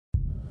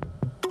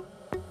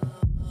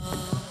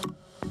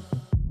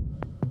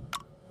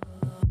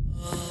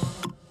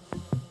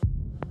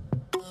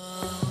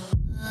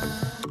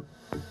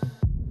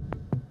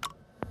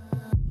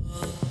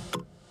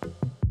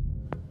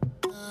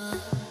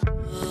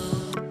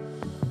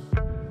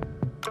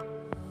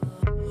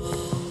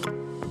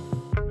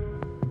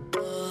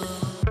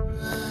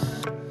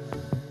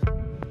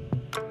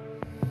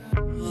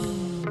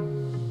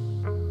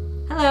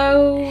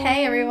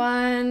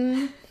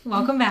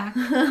Welcome back.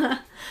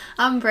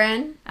 I'm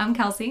Bryn. I'm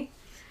Kelsey.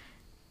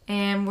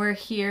 And we're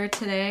here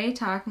today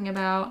talking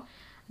about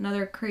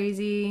another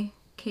crazy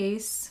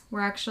case.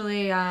 We're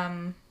actually,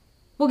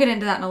 we'll get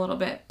into that in a little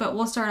bit, but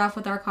we'll start off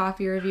with our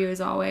coffee review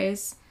as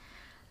always.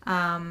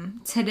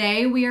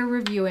 Today we are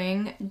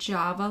reviewing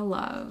Java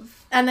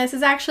Love. And this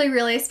is actually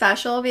really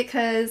special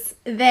because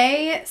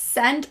they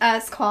sent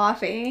us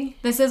coffee.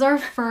 This is our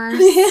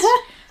first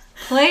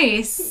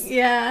place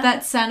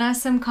that sent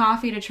us some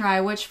coffee to try,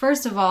 which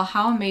first of all,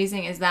 how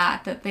amazing is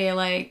that they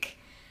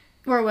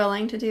we're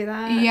willing to do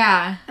that.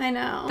 Yeah. I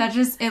know. That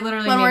just, it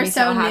literally made me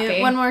so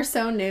happy. When we're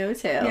so new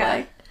too.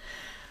 Yeah.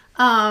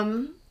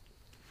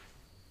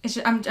 It's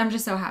just, I'm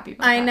just so happy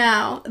about that. I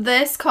know.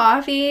 This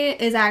coffee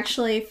is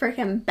actually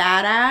freaking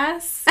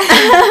badass.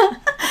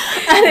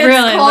 And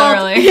it's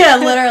literally. Yeah,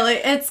 literally.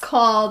 It's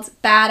called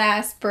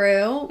Badass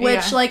Brew,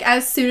 which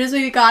as soon as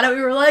we got it,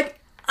 we were like,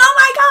 oh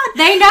my god!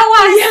 They know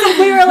us!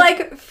 Yeah, we were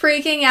like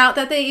freaking out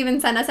that they even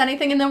sent us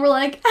anything, and then we're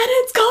like, and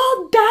it's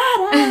called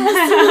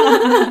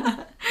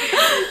Badass!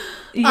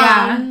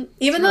 Yeah.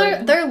 Even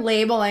though their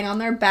labeling on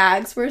their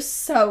bags were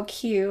so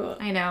cute.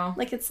 I know.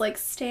 Like it's like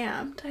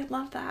stamped. I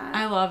love that.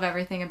 I love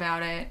everything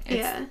about it.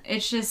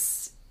 It's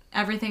just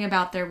everything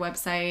about their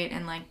website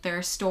and like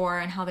their store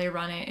and how they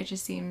run it. It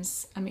just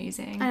seems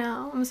amazing. I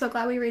know. I'm so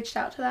glad we reached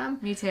out to them.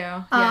 Me too.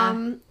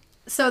 Yeah.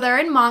 So they're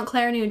in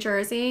Montclair, New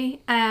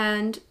Jersey,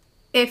 and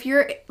if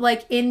you're,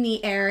 like, in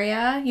the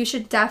area, you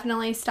should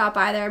definitely stop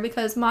by there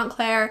because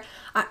Montclair,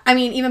 I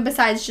mean, even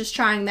besides just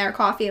trying their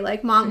coffee,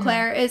 like,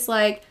 Montclair is,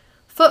 like,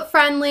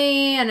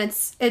 foot-friendly, and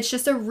it's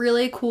just a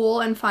really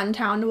cool and fun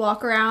town to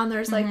walk around.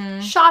 There's, like,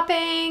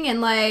 shopping, and,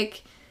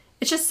 like,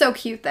 it's just so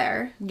cute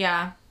there.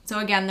 Yeah. So,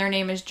 again, their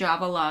name is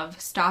Java Love.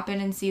 Stop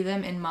in and see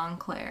them in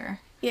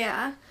Montclair.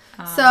 Yeah.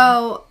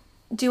 So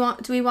do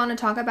we want to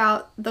talk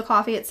about the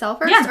coffee itself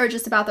first or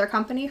just about their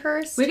company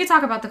first? We could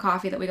talk about the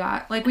coffee that we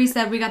got. Like we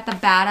said, we got the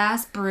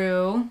Badass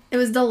Brew. It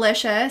was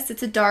delicious.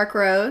 It's a dark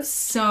roast.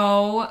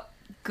 So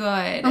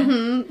good.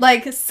 Mm-hmm.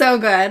 Like, so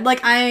good.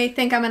 Like, I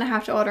think I'm going to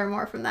have to order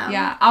more from them.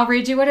 Yeah. I'll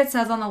read you what it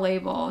says on the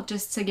label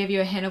just to give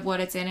you a hint of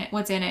what's in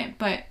it.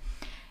 But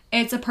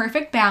it's a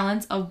perfect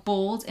balance of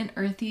bold and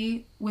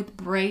earthy with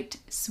bright,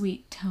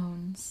 sweet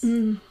tones.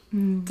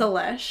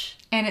 Delish.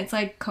 And it's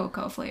like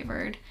cocoa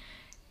flavored.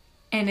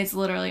 And it's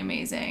literally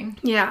amazing.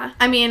 Yeah.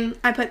 I mean,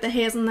 I put the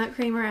hazelnut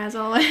creamer as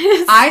always.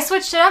 I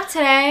switched it up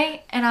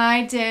today and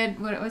I did,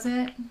 what was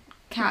it?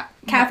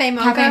 Cafe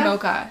Mocha. Cafe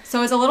Mocha.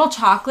 So it's a little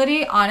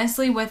chocolatey.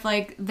 Honestly, with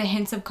like the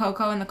hints of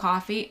cocoa in the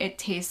coffee, it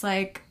tastes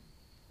like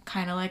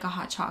kind of like a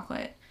hot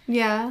chocolate.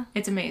 Yeah.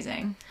 It's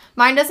amazing.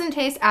 Mine doesn't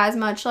taste as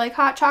much like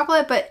hot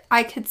chocolate, but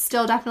I could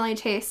still definitely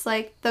taste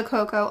like the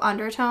cocoa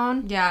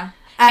undertone. Yeah.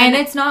 And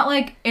it's not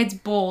like, it's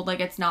bold, like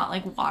it's not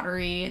like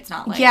watery, it's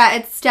not like... Yeah,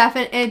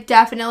 it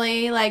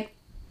definitely, like,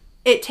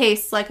 it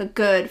tastes like a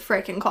good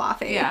freaking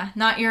coffee. Yeah,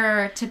 not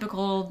your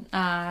typical,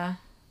 gas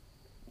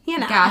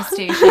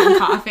station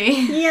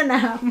coffee.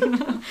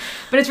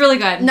 But it's really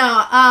good.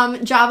 No,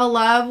 Java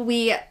Love,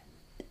 we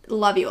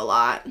love you a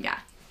lot. Yeah.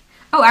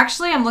 Oh,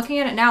 actually, I'm looking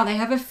at it now. They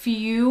have a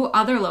few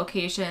other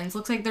locations.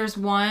 Looks like there's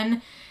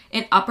one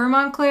in Upper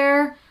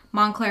Montclair,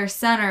 Montclair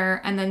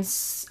Center, and then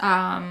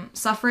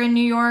Suffern,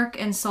 New York,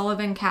 and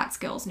Sullivan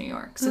Catskills, New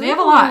York. So they have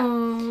a lot.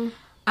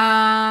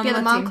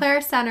 The Montclair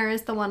Center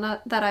is the one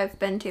that I've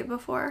been to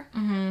before.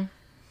 Mm-hmm.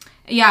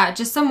 Yeah,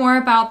 just some more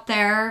about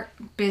their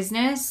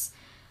business.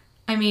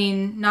 I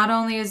mean, not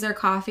only is their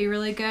coffee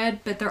really good,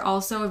 but they're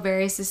also a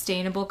very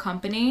sustainable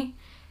company.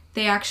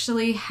 They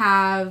actually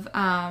have,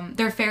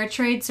 they're fair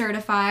trade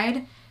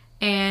certified,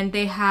 and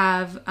they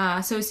have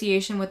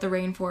association with the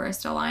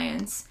Rainforest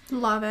Alliance.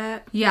 Love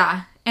it.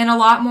 Yeah. And a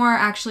lot more,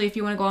 actually, if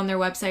you want to go on their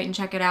website and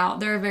check it out.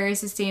 They're a very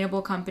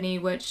sustainable company,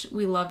 which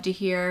we love to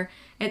hear.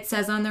 It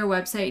says on their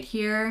website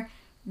here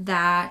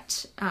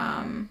that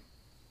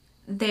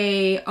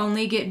they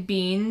only get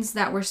beans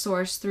that were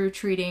sourced through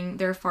treating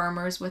their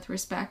farmers with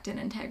respect and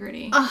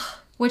integrity. Ugh.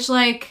 Which,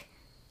 like,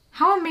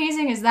 how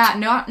amazing is that?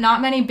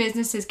 Not many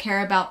businesses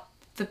care about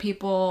the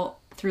people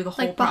through the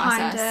whole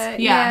process. Behind it.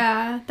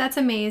 Yeah, that's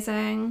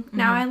amazing. Mm-hmm.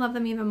 Now I love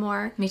them even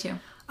more. Me too.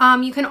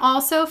 You can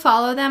also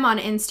follow them on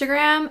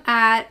Instagram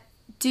at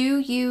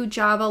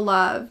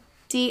DoYouJavaLove.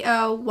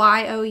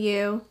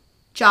 DOYOU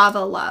Java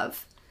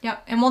Love.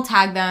 Yep, and we'll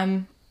tag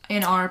them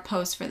in our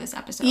post for this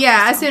episode.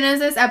 Yeah, as soon as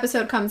this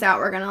episode comes out,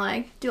 we're gonna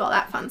like do all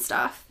that fun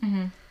stuff.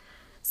 Mm-hmm.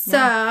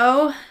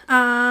 So,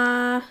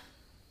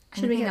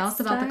 should we get else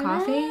started? About the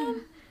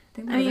coffee?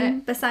 I mean,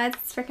 besides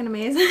it's freaking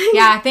amazing.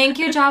 Yeah, thank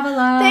you, Java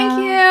Love. Thank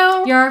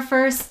you. You're our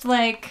first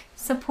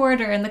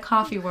supporter in the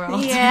coffee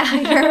world. Yeah,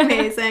 you're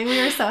amazing. We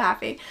were so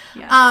happy.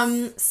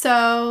 Yes.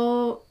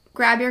 So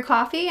grab your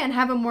coffee and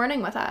have a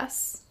morning with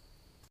us.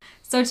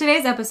 So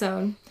today's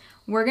episode,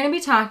 we're going to be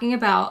talking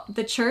about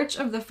the Church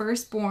of the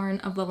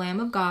Firstborn of the Lamb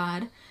of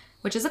God,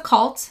 which is a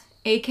cult,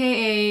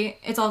 aka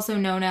it's also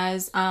known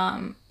as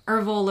Ervol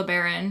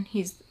LeBaron.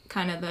 He's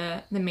kind of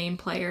the main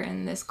player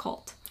in this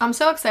cult. I'm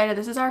so excited.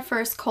 This is our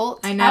first cult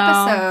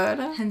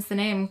episode. Hence the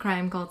name,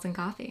 Crime, Cults, and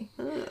Coffee.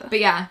 Ugh. But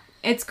yeah,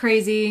 It's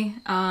crazy.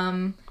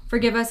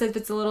 Forgive us if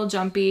it's a little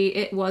jumpy.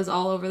 It was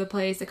all over the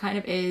place. It kind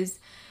of is.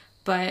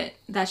 But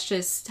that's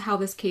just how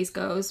this case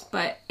goes.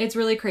 But it's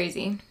really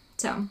crazy.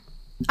 So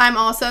I'm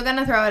also going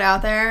to throw it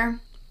out there.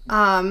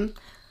 And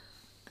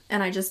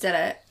I just did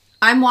it.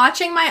 I'm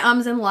watching my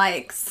ums and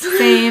likes.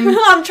 Same.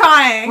 I'm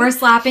trying. We're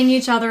slapping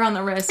each other on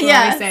the wrist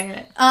while we say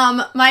it.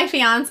 My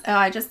fiance... Oh,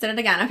 I just did it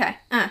again. Okay.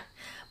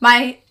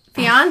 My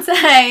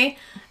fiance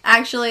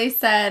actually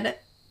said,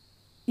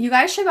 you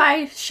guys should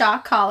buy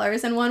shock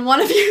collars, and when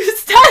one of you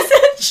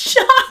doesn't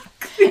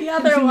shock the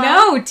other one.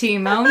 No,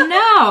 Timo,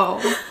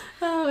 no.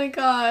 Oh my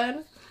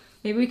god.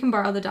 Maybe we can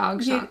borrow the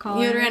dog shock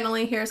collar. You'd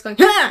randomly hear us going,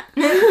 We're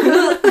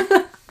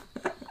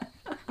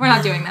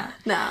not doing that.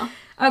 No.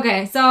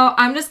 Okay, so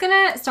I'm just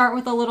going to start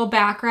with a little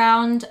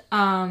background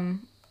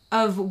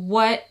of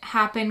what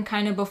happened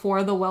kind of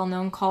before the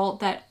well-known cult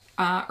that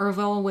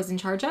Ervil was in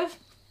charge of.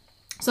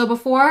 So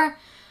before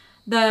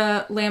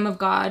the Lamb of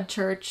God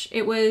Church,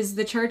 it was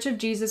the Church of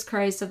Jesus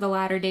Christ of the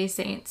Latter-day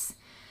Saints.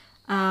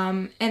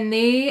 And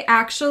they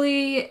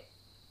actually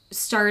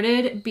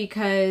started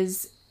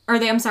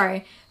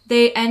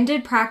they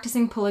ended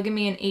practicing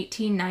polygamy in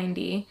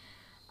 1890.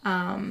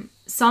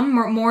 Some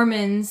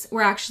Mormons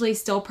were actually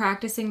still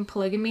practicing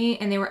polygamy,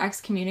 and they were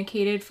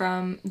excommunicated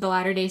from the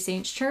Latter-day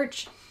Saints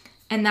Church.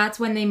 And that's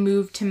when they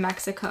moved to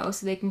Mexico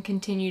so they can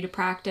continue to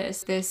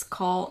practice this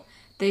cult.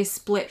 They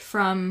split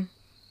from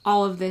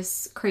all of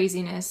this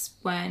craziness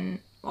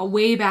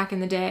way back in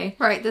the day.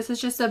 Right, this is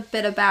just a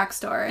bit of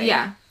backstory.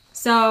 Yeah.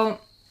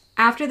 So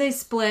after they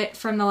split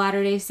from the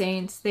Latter-day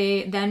Saints,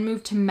 they then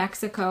moved to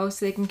Mexico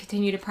so they can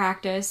continue to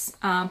practice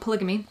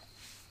polygamy.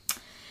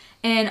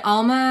 And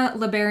Alma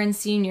LeBaron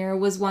Sr.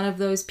 was one of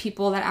those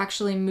people that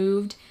actually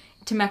moved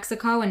to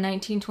Mexico in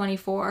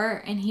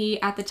 1924. And he,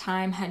 at the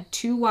time, had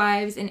 2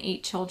 wives and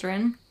 8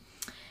 children.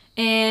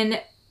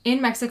 And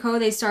in Mexico,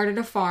 they started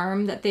a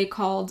farm that they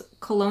called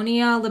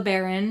Colonia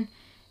LeBaron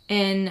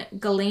in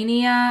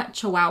Galenia,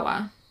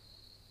 Chihuahua.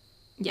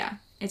 Yeah,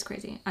 it's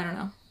crazy. I don't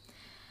know.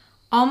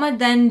 Alma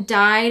then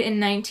died in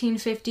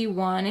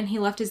 1951, and he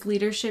left his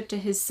leadership to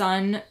his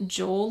son,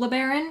 Joel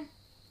LeBaron.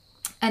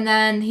 And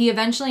then he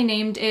eventually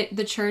named it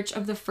the Church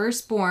of the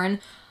Firstborn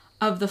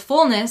of the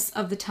Fullness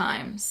of the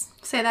Times.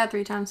 Say that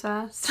 3 times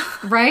fast.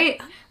 Right?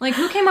 Like,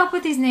 who came up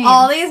with these names?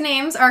 All these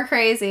names are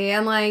crazy.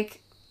 And,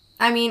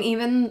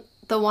 even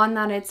the one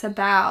that it's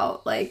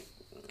about, I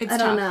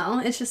don't know.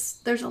 It's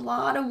just, there's a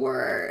lot of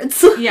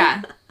words.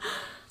 Yeah.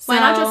 Why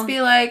not just be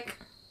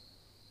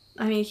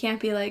you can't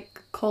be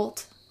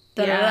cult,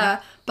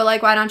 da-da-da.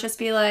 But, why not just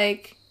be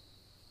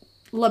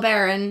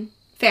LeBaron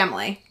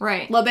family?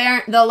 Right. The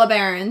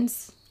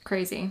LeBarons.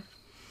 Crazy.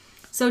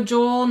 So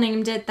Joel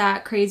named it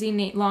that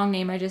crazy long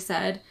name I just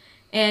said.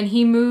 And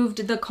he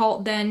moved the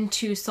cult then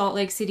to Salt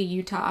Lake City,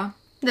 Utah.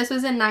 This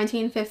was in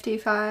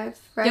 1955,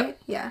 right?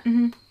 Yep. Yeah.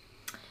 Mm-hmm.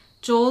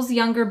 Joel's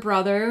younger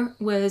brother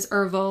was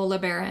Ervil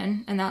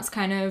LeBaron, and that's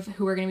kind of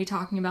who we're going to be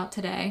talking about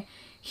today.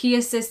 He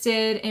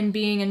assisted in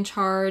being in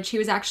charge. He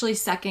was actually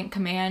second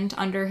command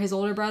under his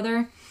older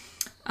brother.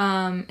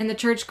 And the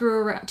church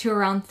grew to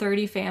around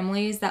 30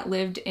 families that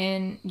lived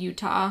in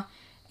Utah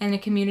and a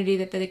community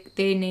that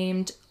they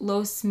named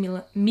Los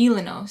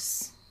Molinos.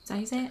 Is that how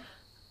you say it?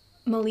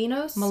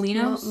 Molinos?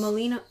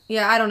 Molino?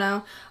 Yeah, I don't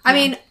know. I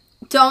mean,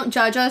 don't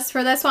judge us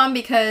for this one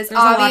because there's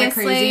obviously... a lot of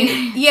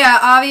crazy. Yeah,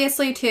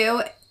 obviously,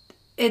 too,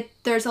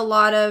 there's a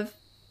lot of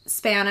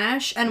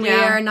Spanish, and we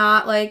are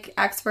not,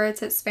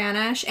 experts at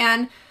Spanish.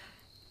 And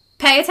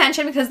pay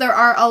attention because there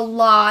are a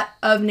lot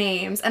of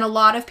names and a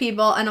lot of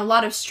people and a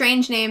lot of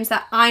strange names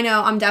that I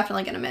know I'm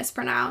definitely going to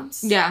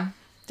mispronounce. Yeah,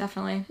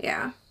 definitely.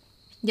 Yeah.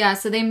 Yeah,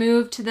 so they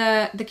moved to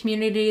the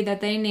community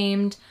that they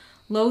named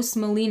Los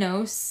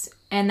Molinos,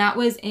 and that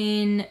was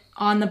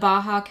on the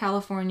Baja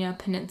California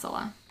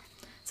Peninsula.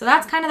 So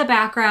that's kind of the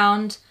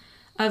background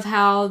of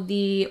how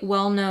the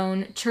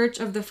well-known Church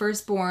of the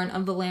Firstborn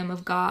of the Lamb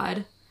of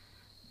God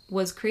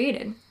was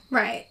created.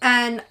 Right.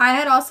 And I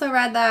had also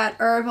read that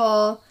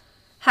Ervil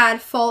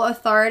had full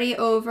authority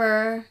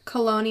over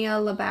Colonia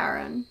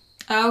LeBaron.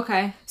 Oh,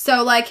 okay.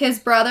 So, his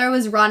brother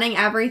was running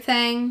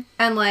everything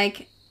and,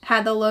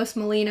 had the Los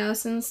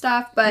Molinos and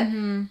stuff, but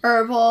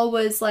Ervil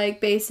was,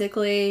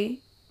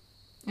 basically...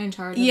 In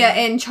charge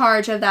in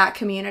charge of that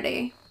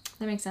community.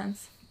 That makes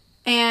sense.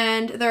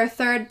 And their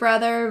third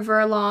brother,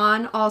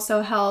 Verlon,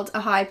 also held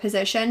a high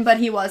position, but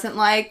he wasn't,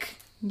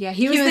 Yeah,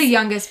 he was the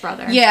youngest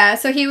brother. Yeah,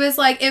 so he was,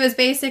 it was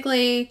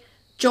basically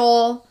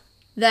Joel,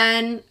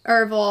 then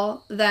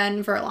Ervil,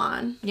 then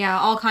Verlon. Yeah,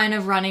 all kind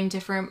of running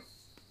different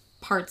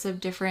parts of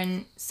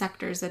different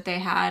sectors that they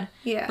had.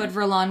 Yeah. But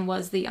Verlon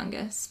was the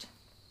youngest.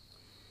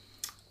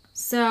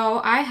 So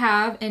I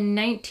have in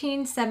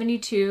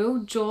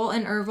 1972, Joel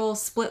and Ervil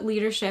split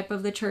leadership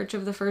of the Church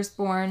of the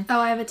Firstborn. Oh,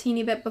 I have a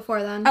teeny bit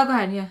before then. Oh, go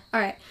ahead, yeah. All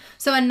right.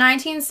 So in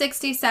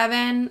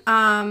 1967,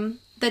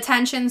 the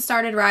tension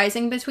started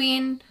rising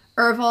between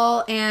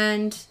Ervil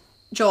and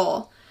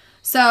Joel.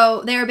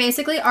 So they were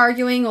basically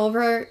arguing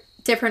over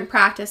different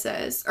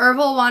practices.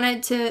 Ervil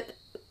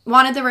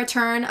wanted the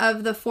return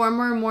of the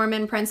former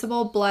Mormon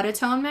principle, blood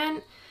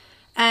atonement,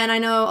 And I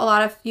know a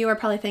lot of you are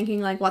probably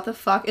thinking, like, what the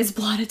fuck is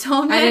blood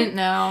atonement? I didn't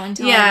know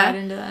until I got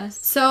into this.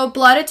 So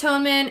blood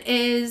atonement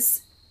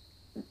is,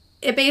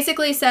 it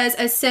basically says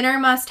a sinner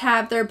must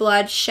have their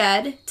blood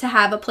shed to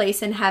have a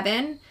place in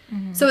heaven.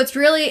 Mm-hmm. So it's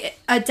really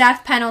a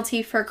death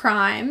penalty for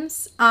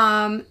crimes.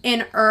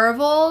 In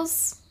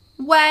Ervil's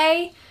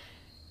way,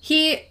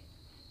 he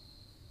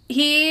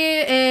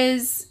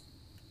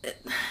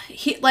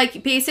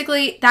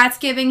basically that's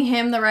giving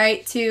him the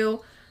right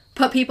to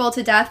put people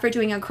to death for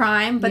doing a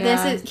crime, but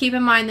this is, keep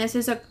in mind, this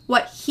is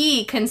what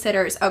he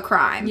considers a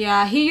crime.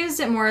 Yeah, he used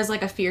it more as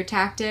like a fear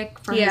tactic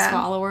for his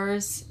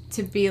followers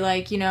to be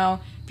like, you know,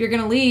 if you're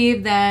gonna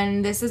leave,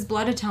 then this is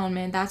blood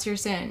atonement, that's your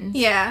sin.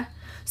 Yeah.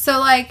 So,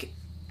 like,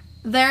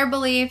 their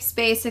beliefs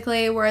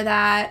basically were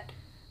that,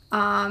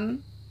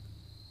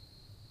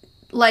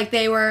 like,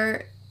 they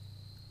were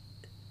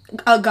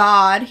a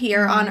god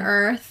here on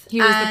earth.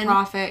 He was the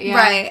prophet, yeah.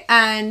 Right,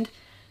 and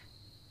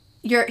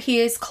he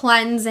is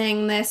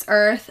cleansing this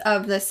earth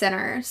of the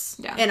sinners,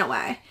 in a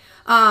way.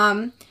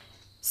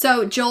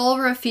 So Joel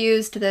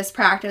refused this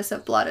practice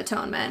of blood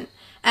atonement.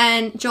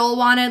 And Joel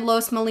wanted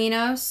Los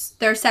Molinos,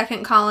 their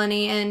second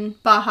colony in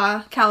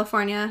Baja,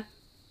 California,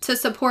 to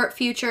support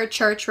future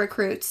church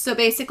recruits. So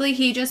basically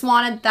he just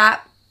wanted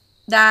that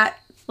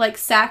like,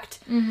 sect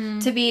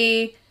to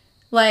be,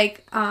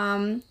 like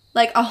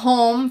a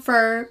home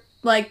for,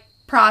 like,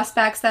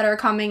 prospects that are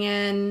coming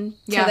in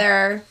to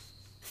their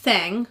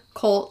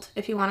cult,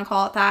 if you want to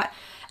call it that.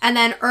 And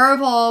then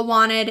Ervil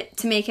wanted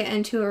to make it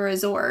into a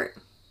resort.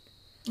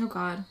 Oh,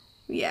 God.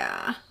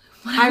 Yeah.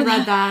 I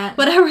read that.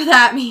 Whatever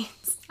that means.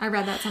 I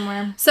read that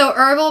somewhere. So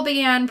Ervil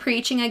began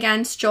preaching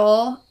against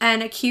Joel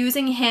and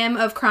accusing him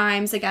of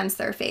crimes against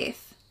their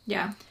faith.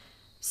 Yeah.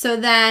 So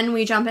then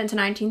we jump into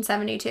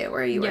 1972,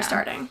 where you were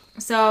starting.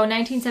 So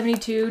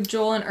 1972,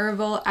 Joel and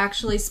Ervil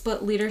actually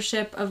split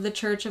leadership of the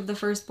Church of the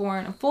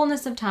Firstborn of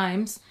Fullness of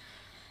Times.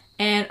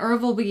 And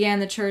Ervil began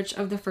the Church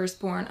of the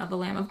Firstborn of the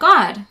Lamb of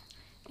God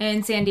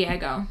in San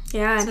Diego.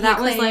 Yeah. So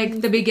that was,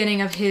 like, the beginning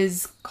of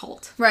his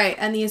cult. Right,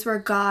 and these were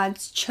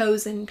God's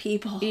chosen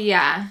people.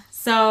 Yeah.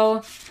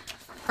 So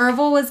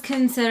Ervil was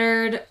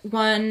considered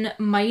one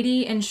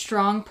mighty and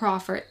strong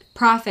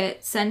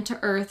prophet sent to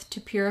earth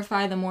to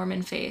purify the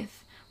Mormon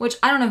faith. Which,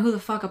 I don't know who the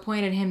fuck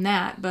appointed him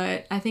that,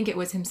 but I think it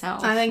was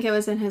himself. I think it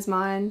was in his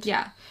mind.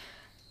 Yeah.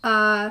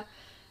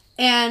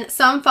 And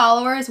some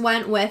followers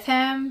went with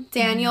him.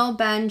 Daniel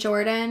Ben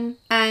Jordan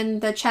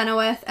and the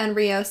Chenoweth and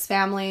Rios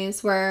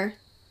families were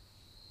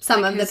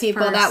some of the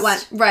people that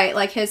went, right,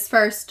 like his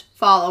first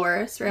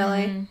followers,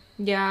 really.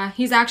 Mm-hmm. Yeah,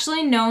 he's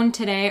actually known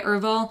today,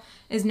 Ervil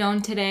is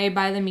known today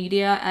by the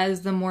media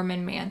as the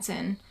Mormon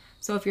Manson.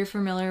 So if you're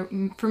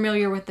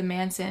familiar with the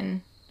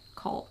Manson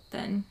cult,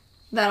 then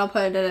that'll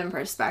put it in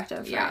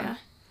perspective for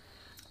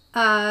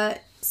you.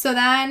 So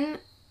then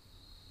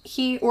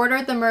he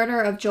ordered the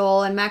murder of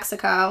Joel in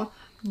Mexico.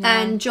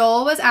 Yeah. And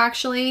Joel was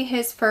actually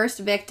his first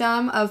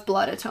victim of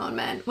blood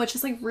atonement, which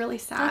is, like, really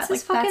sad. That's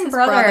his like, fucking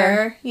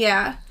brother.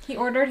 Yeah. He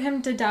ordered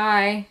him to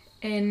die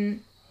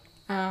in,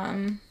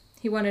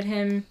 he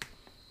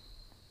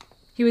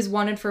was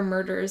wanted for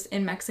murders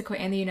in Mexico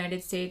and the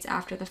United States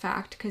after the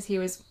fact, because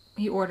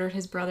he ordered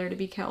his brother to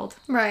be killed.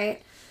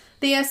 Right.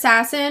 The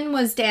assassin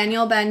was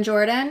Daniel Ben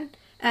Jordan,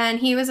 and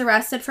he was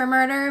arrested for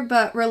murder,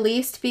 but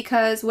released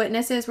because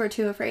witnesses were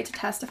too afraid to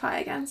testify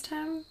against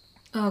him.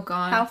 Oh,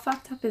 God. How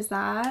fucked up is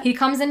that? He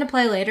comes into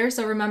play later,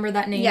 so remember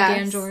that name, yes.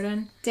 Dan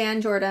Jordan.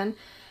 Dan Jordan.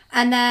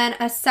 And then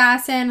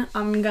assassin,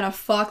 I'm gonna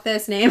fuck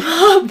this name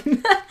up.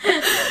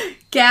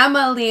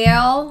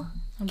 Gamaliel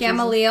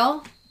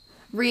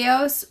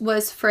Rios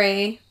was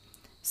free.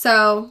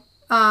 So,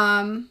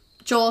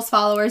 Joel's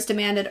followers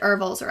demanded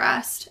Ervil's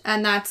arrest.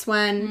 And that's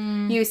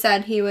when you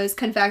said he was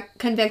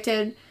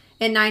convicted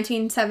in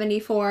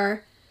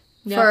 1974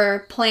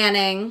 for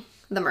planning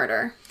the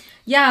murder.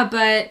 Yeah,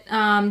 but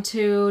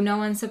to no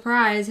one's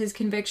surprise, his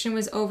conviction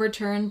was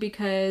overturned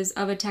because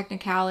of a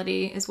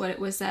technicality, is what it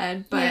was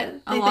said.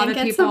 But a lot of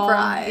people,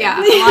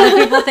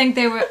 think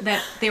they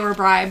were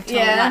bribed to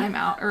let him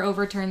out or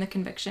overturn the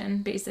conviction,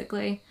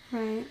 basically.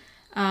 Right.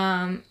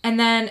 And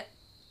then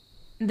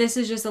this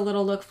is just a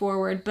little look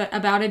forward, but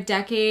about a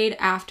decade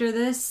after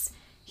this,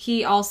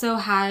 he also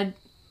had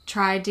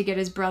tried to get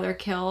his brother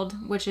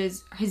killed, which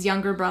is his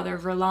younger brother,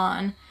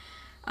 Verlan.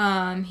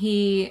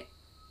 He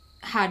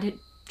had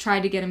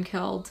tried to get him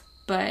killed,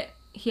 but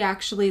he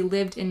actually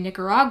lived in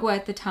Nicaragua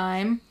at the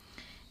time,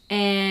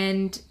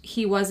 and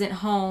he wasn't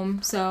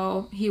home,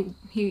 so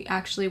he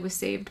actually was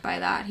saved by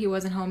that. He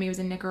wasn't home, he was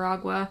in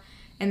Nicaragua,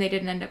 and they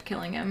didn't end up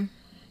killing him.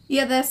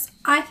 Yeah,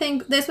 I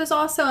think this was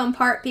also in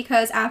part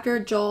because after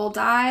Joel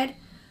died,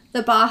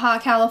 the Baja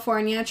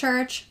California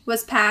church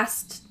was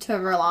passed to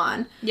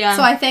Verlan. Yeah.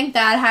 So I think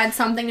that had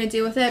something to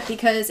do with it,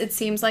 because it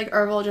seems like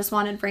Ervil just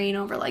wanted reign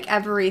over, like,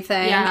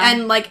 everything. Yeah.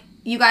 And, like,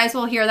 you guys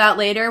will hear that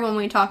later when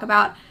we talk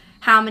about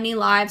how many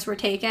lives were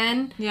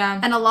taken. Yeah.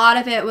 And a lot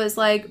of it was,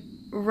 like,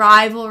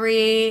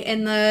 rivalry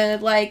in the,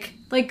 like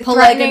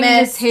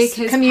polygamous to take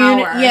his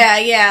power.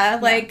 Yeah.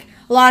 Like,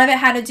 a lot of it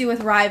had to do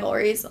with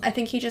rivalries. I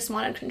think he just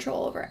wanted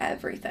control over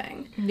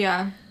everything.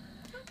 Yeah.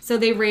 So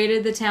they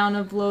raided the town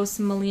of Los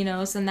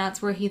Molinos, and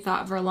that's where he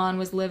thought Verlon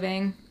was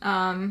living.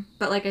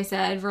 But like I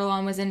said,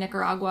 Verlon was in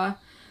Nicaragua.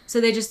 So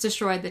they just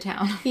destroyed the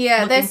town.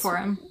 Yeah, looking for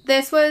him.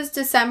 This was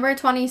December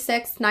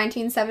 26th,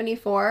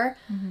 1974.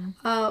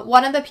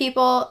 One of the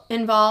people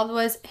involved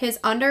was his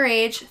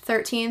underage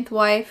 13th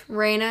wife,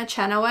 Raina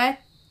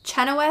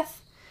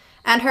Chenoweth,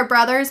 and her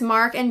brothers,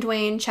 Mark and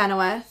Dwayne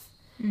Chenoweth.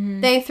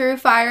 They threw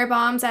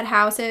firebombs at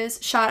houses,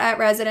 shot at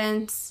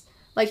residents.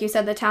 Like you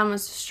said, the town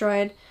was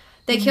destroyed.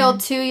 They killed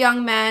 2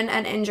 young men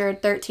and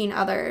injured 13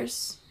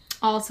 others.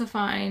 All to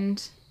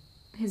find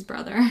his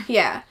brother.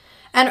 Yeah.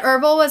 And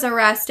Erbil was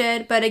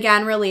arrested, but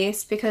again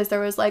released because there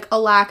was, like, a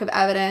lack of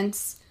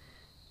evidence.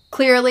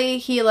 Clearly,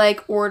 he,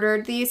 like,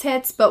 ordered these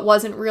hits, but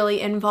wasn't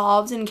really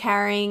involved in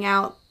carrying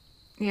out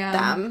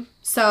them.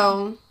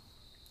 So...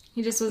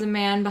 he just was a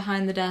man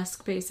behind the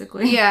desk,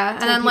 basically. Yeah.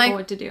 And then, like...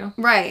 what to do.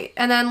 Right.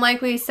 And then,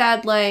 like we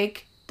said,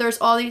 like, there's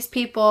all these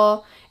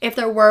people... If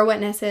there were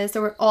witnesses,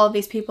 there were all of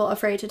these people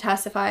afraid to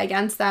testify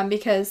against them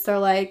because they're,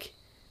 like...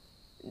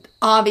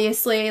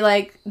 Obviously,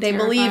 like, they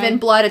believe in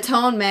blood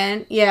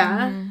atonement.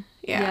 Yeah.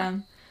 Yeah.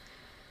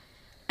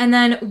 And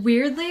then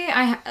weirdly,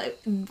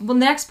 the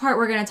next part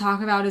we're going to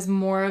talk about is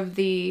more of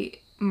the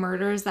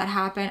murders that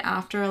happen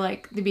after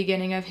like the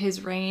beginning of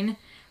his reign.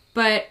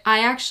 But I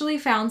actually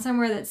found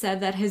somewhere that said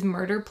that his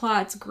murder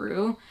plots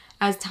grew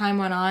as time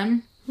went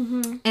on.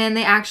 And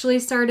they actually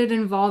started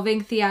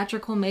involving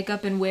theatrical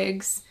makeup and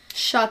wigs.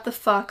 Shut the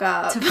fuck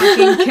up. To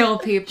fucking kill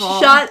people.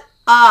 Shut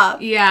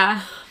up.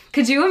 Yeah.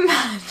 Could you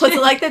imagine? Was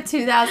it like the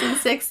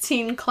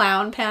 2016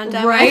 clown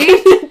pandemic right? in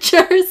New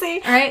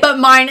Jersey? Right. But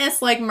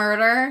minus, like,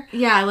 murder?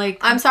 Yeah, like...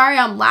 I'm sorry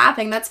I'm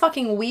laughing. That's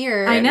fucking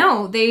weird. I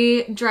know.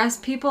 They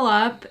dressed people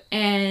up,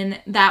 and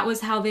that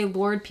was how they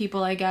lured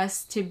people, I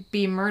guess, to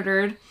be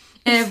murdered.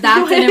 And if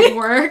that didn't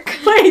work...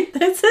 Wait,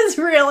 this is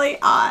really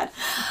odd.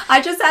 I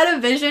just had a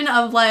vision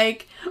of,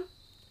 like,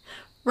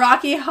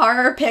 Rocky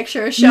Horror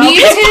Picture Show. Me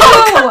too!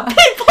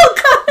 People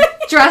coming...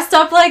 Dressed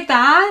up like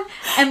that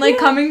and like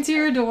coming to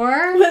your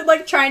door,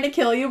 like trying to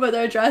kill you, but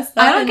they're dressed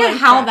up. I don't get like,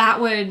 how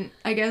that would.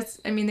 I guess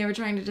they were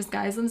trying to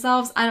disguise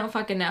themselves. I don't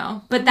fucking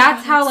know, but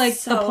that's how like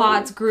so the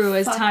plots grew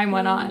as time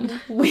went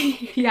on.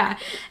 Weird. Yeah,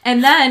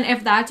 and then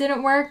if that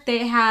didn't work,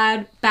 they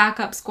had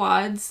backup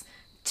squads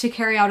to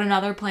carry out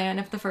another plan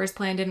if the first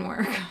plan didn't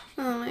work.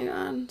 Oh my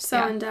god,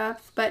 so in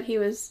depth, but he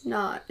was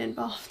not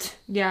involved.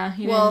 Yeah,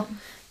 he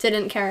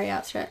didn't carry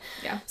out shit.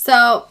 Yeah.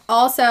 So,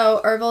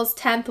 also, Erbil's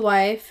 10th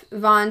wife,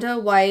 Vonda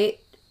White,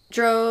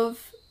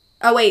 drove...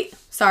 Oh, wait.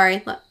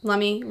 Sorry. Let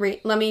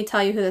me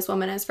tell you who this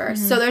woman is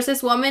first. So, there's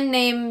this woman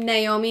named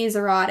Naomi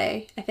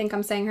Zarate. I think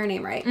I'm saying her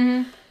name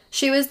right.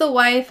 She was the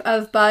wife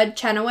of Bud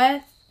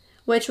Chenoweth,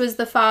 which was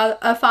a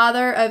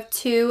father of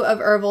 2 of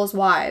Erbil's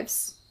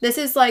wives. This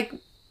is, like,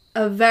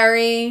 a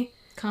very...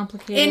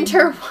 complicated.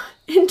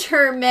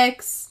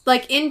 Intermixed,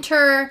 like,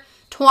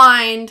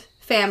 intertwined...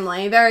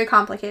 family, very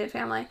complicated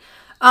family.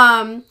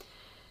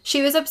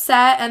 She was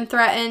upset and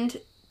threatened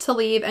to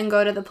leave and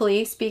go to the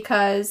police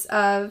because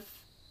of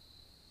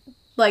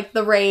like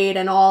the raid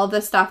and all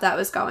the stuff that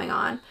was going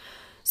on.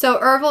 So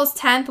Erbil's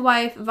 10th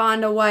wife,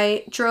 Vonda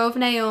White, drove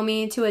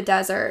Naomi to a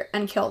desert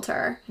and killed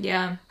her.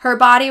 Yeah. Her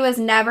body was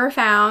never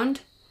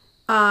found.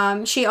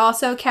 She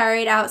also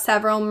carried out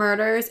several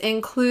murders,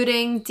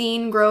 including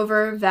Dean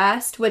Grover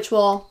Vest, which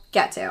we'll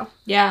get to.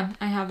 Yeah,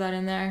 I have that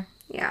in there.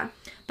 Yeah.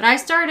 But I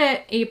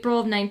started April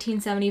of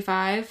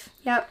 1975.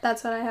 Yep,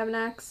 that's what I have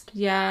next.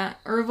 Yeah.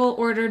 Erbil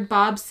ordered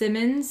Bob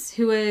Simmons,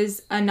 who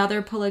was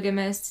another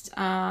polygamist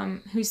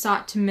who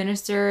sought to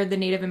minister the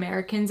Native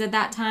Americans at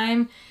that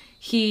time.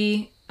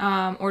 He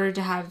ordered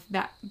to have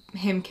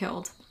him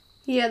killed.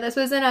 Yeah, this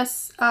was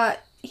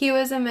he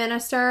was a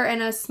minister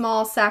in a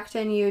small sect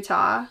in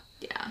Utah.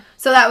 Yeah.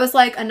 So that was,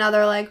 like,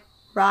 another, like,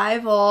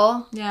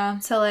 rival. Yeah.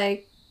 To,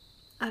 like,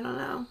 I don't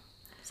know.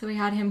 So we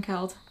had him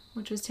killed,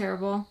 which was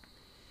terrible.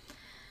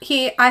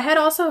 I had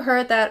also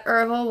heard that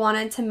Erbil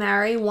wanted to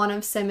marry one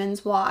of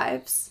Simmons'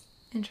 wives.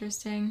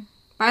 Interesting.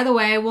 By the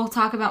way, we'll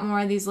talk about more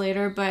of these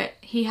later, but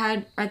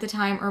at the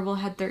time, Erbil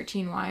had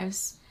 13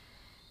 wives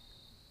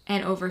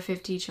and over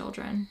 50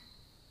 children.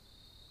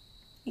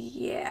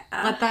 Yeah.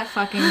 Let that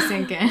fucking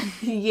sink in.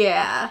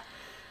 Yeah.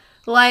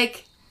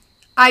 Like,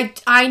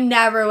 I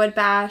never would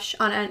bash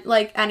on,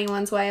 like,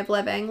 anyone's way of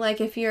living. Like,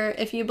 if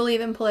you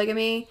believe in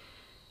polygamy,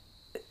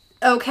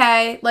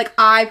 okay. Like,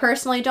 I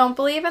personally don't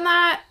believe in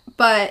that.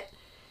 But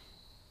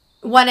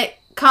when it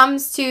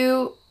comes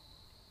to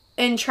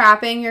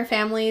entrapping your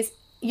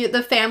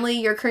the family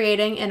you're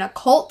creating in a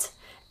cult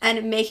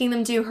and making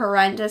them do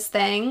horrendous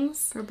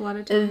things. For blood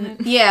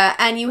atonement. Yeah,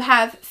 and you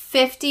have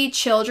 50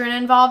 children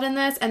involved in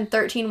this and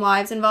 13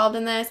 wives involved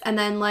in this, and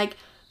then, like,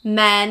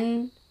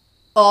 men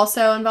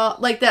also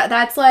involved. Like,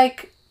 that's,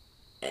 like,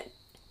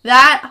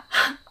 that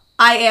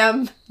I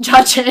am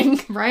judging.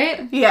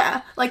 Right?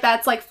 Yeah. Like,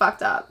 that's, like,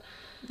 fucked up.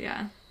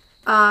 Yeah.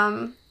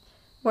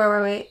 Where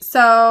were we?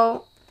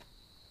 So,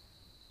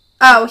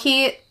 Oh,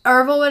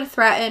 Ervil would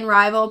threaten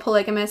rival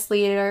polygamous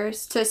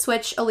leaders to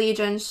switch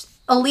allegiance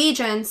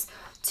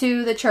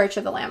to the Church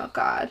of the Lamb of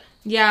God.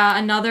 Yeah,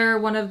 another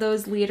one of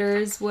those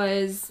leaders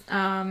was in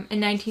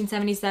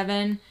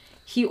 1977.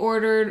 He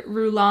ordered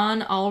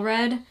Rulon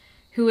Allred,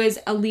 who is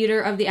a leader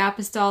of the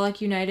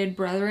Apostolic United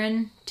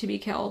Brethren, to be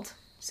killed.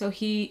 So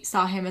he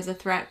saw him as a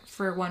threat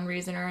for one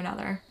reason or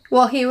another.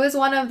 Well, he was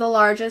one of the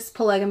largest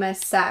polygamous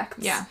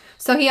sects. Yeah.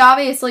 So he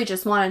obviously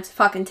just wanted to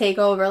fucking take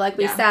over, like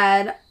we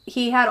said.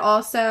 He had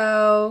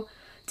also...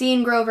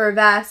 Dean Grover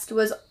Vest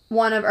was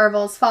one of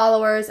Ervil's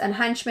followers and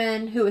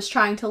henchmen who was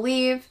trying to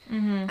leave.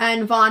 Mm-hmm.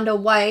 And Vonda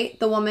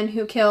White, the woman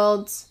who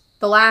killed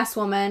the last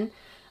woman,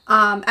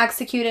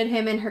 executed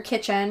him in her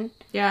kitchen.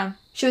 Yeah.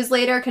 She was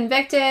later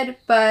convicted,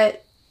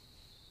 but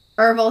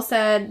Ervil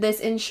said this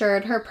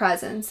ensured her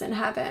presence in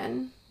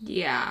heaven.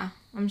 Yeah,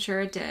 I'm sure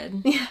it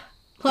did. Yeah.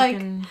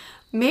 Like,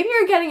 maybe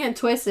you're getting it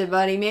twisted,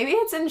 buddy. Maybe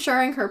it's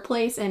ensuring her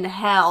place in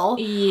hell.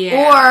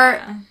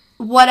 Yeah.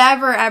 Or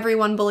whatever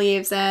everyone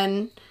believes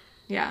in.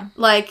 Yeah.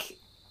 Like,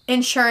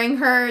 ensuring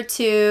her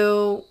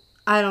to,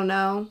 I don't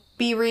know,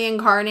 be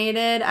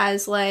reincarnated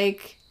as,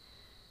 like,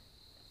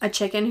 a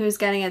chicken who's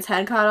getting its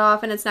head cut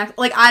off and its neck.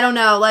 Like, I don't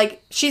know.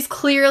 Like, she's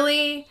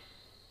clearly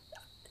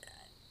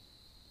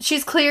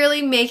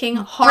making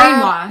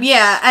brainwashed.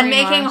 Yeah, and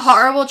making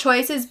horrible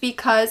choices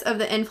because of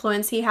the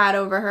influence he had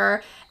over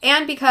her.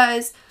 And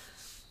because,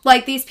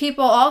 like, these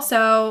people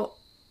also,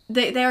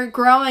 they're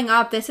growing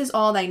up, this is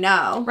all they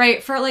know.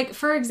 Right.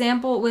 For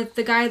example, with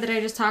the guy that I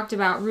just talked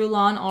about,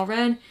 Rulon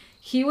Allred,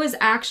 he was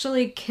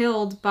actually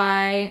killed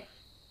by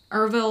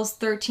Ervil's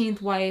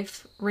 13th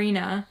wife,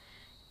 Rena,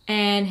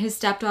 and his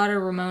stepdaughter,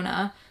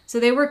 Ramona. So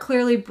they were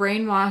clearly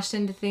brainwashed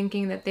into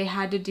thinking that they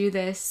had to do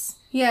this.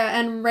 Yeah,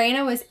 and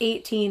Rena was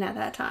 18 at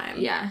that time.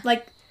 Yeah.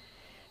 Like,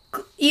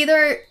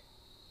 either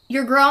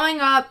you're growing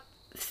up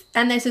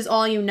and this is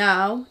all you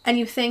know, and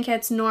you think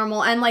it's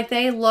normal, and, like,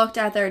 they looked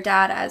at their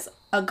dad as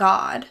a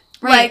god.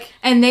 Right. Like,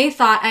 and they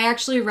thought, I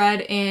actually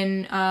read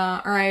in,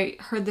 or I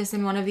heard this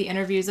in one of the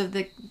interviews of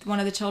one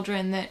of the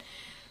children, that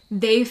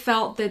they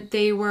felt that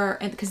they were,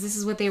 because this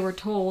is what they were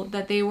told,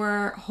 that they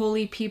were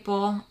holy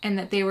people and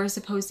that they were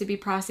supposed to be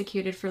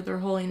prosecuted for their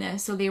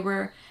holiness. So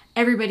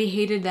everybody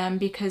hated them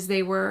because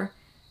they were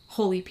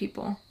holy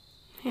people.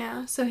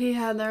 Yeah, so he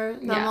had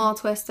them all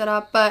twisted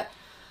up. But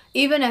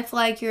even if,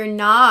 like, you're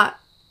not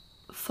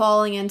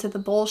falling into the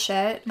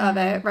bullshit of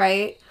it,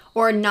 right?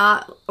 Or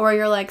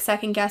you're, like,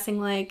 second guessing,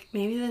 like,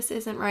 maybe this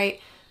isn't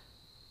right.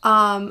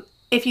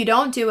 If you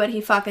don't do what he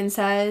fucking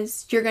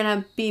says, you're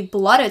gonna be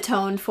blood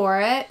atoned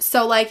for it.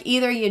 So, like,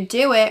 either you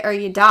do it or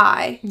you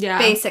die. Yeah.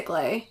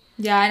 Basically.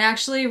 Yeah, and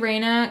actually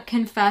Rena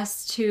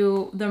confessed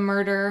to the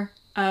murder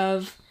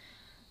of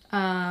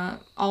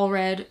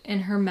Allred in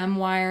her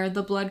memoir,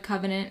 The Blood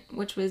Covenant,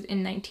 which was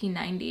in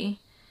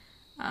 1990.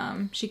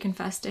 She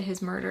confessed to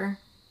his murder.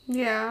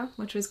 Yeah.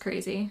 Which was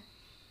crazy.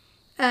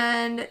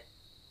 And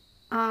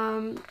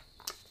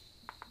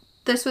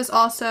this was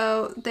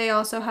also, they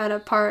also had the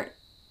part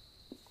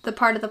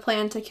of the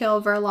plan to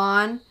kill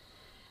Verlon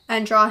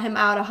and draw him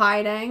out of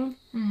hiding.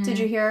 Mm-hmm. Did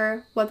you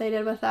hear what they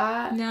did with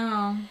that?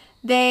 No.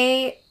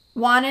 They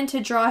wanted to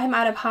draw him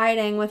out of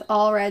hiding with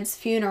Allred's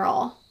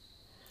funeral.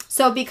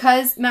 So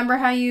because, remember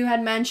how you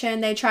had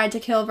mentioned they tried to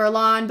kill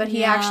Verlon, but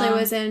he actually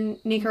was in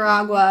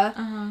Nicaragua.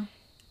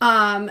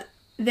 Uh-huh.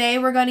 They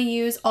were going to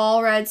use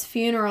Allred's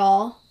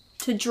funeral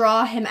to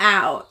draw him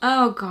out.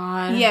 Oh,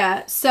 God.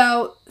 Yeah.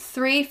 So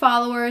 3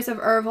 followers of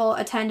Ervil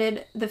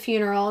attended the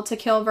funeral to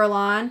kill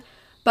Verlon,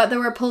 but there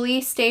were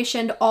police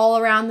stationed all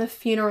around the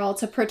funeral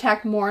to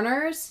protect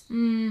mourners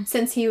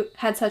since he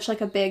had such,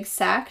 like, a big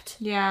sect.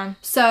 Yeah.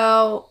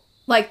 So,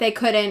 like, they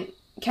couldn't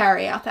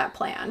carry out that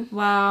plan.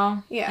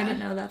 Wow. Yeah. I didn't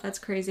know that. That's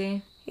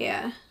crazy.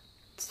 Yeah.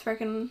 It's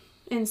freaking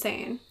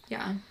insane.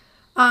 Yeah.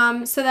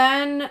 So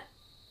then,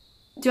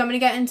 do you want me to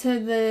get into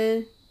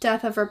the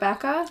death of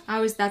Rebecca?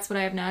 That's what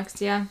I have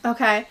next, yeah.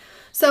 Okay.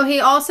 So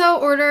Ervil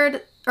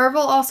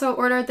also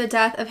ordered the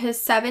death of his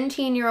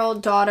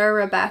 17-year-old daughter,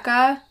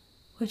 Rebecca,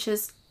 which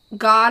is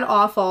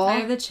god-awful. I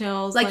have the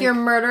chills. Like, you're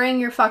murdering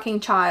your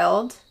fucking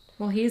child.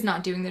 Well, he's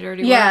not doing the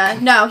dirty work. Yeah,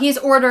 no, he's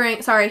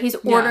ordering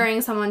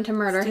someone to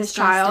murder his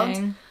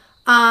child.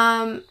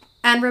 And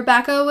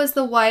Rebecca was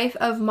the wife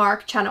of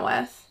Mark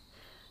Chenoweth.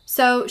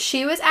 So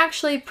she was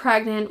actually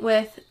pregnant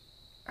with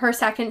her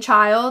second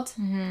child,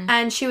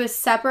 and she was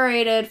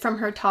separated from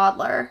her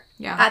toddler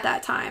at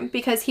that time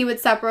because he would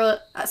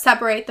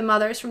separate the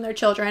mothers from their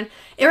children.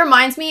 It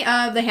reminds me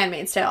of The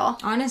Handmaid's Tale.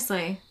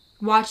 Honestly.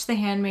 Watch The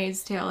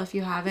Handmaid's Tale if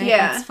you haven't.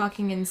 Yeah. It's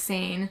fucking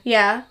insane.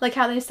 Yeah, like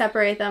how they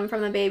separate them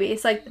from the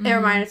babies. Like, it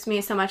reminds me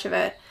so much of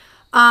it.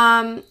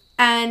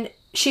 And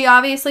she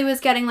obviously was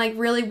getting, like,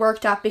 really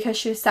worked up because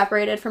she was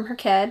separated from her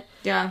kid.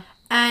 Yeah.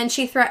 And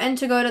she threatened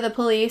to go to the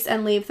police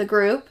and leave the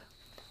group.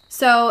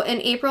 So,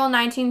 in April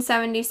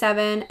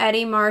 1977,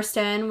 Eddie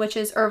Marston, which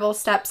is Ervil's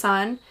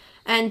stepson,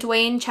 and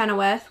Dwayne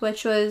Chenoweth,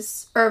 which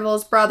was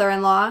Ervil's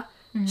brother-in-law,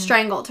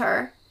 strangled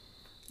her.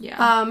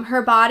 Yeah.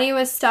 Her body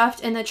was stuffed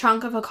in the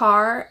trunk of a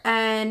car,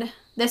 and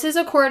this is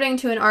according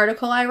to an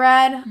article I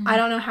read. I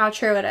don't know how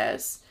true it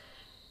is.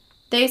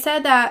 They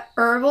said that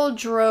Erbil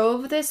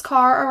drove this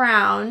car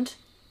around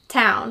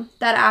town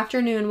that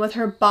afternoon with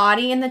her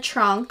body in the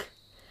trunk,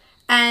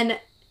 and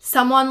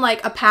someone,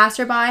 like a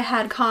passerby,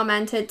 had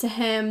commented to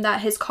him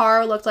that his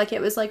car looked like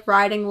it was like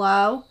riding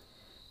low,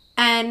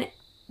 and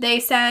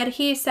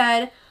he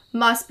said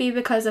must be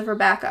because of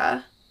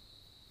Rebecca.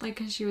 Like,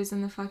 because she was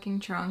in the fucking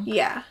trunk.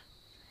 Yeah.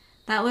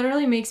 That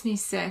literally makes me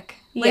sick.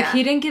 Like,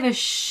 he didn't give a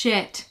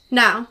shit.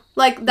 No.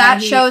 Like,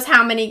 that shows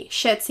how many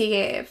shits he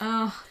gave.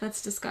 Oh,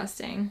 that's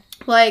disgusting.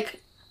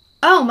 Like,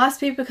 oh, must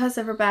be because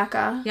of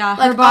Rebecca. Yeah,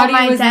 like, her body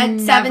my was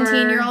dead never...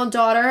 17-year-old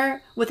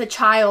daughter with a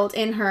child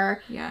in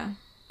her. Yeah.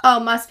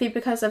 Oh, must be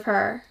because of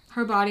her.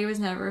 Her body was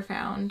never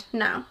found.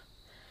 No.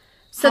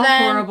 So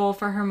then, horrible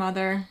for her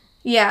mother.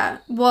 Yeah.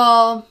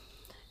 Well,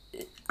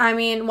 I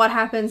mean, what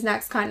happens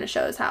next kind of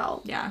shows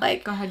how. Yeah.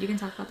 Like, go ahead, you can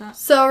talk about that.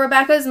 So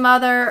Rebecca's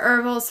mother,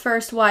 Erbil's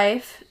first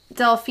wife,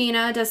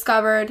 Delphina,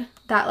 discovered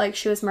that, like,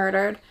 she was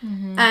murdered.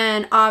 Mm-hmm.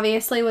 And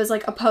obviously was,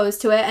 like,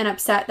 opposed to it and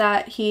upset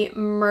that he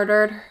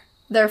murdered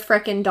their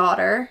frickin'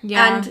 daughter.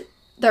 Yeah. And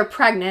their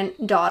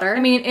pregnant daughter. I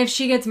mean, if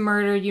she gets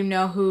murdered, you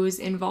know who's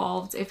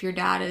involved if your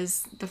dad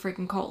is the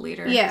freaking cult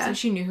leader. Yeah. So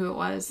she knew who it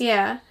was.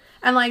 Yeah.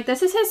 And, like,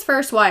 this is his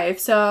first wife,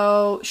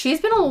 so she's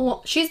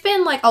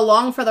been, like,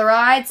 along for the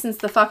ride since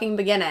the fucking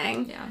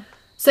beginning. Yeah.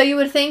 So you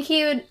would think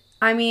he would,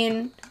 I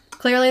mean,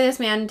 clearly this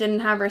man didn't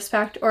have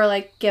respect or,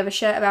 like, give a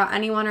shit about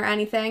anyone or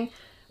anything.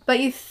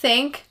 But you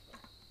think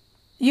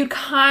you'd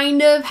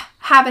kind of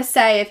have a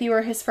say if you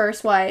were his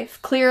first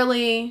wife.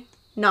 Clearly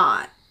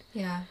not.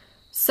 Yeah.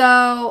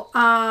 So,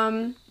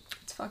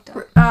 it's fucked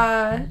up.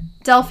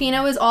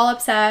 Delphina was all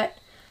upset,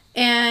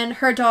 and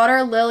her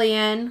daughter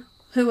Lillian,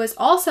 who was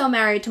also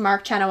married to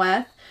Mark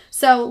Chenoweth.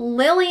 So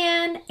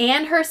Lillian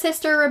and her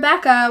sister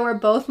Rebecca were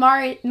both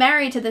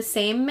married to the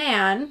same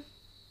man.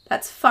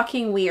 That's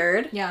fucking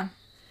weird. Yeah.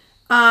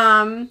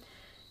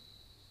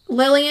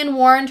 Lillian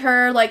warned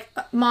her, like,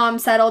 Mom,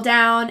 settle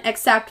down,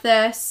 accept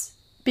this,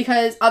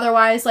 because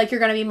otherwise, like,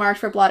 you're going to be marked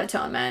for blood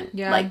atonement.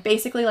 Yeah. Like,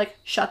 basically, like,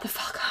 shut the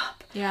fuck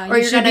up. Yeah, or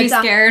you should be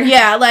scared.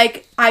 Yeah,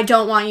 like, I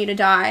don't want you to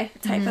die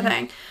type of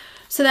thing.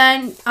 So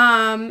then,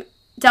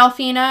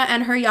 Delphina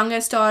and her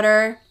youngest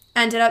daughter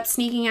ended up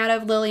sneaking out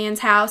of Lillian's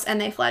house, and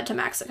they fled to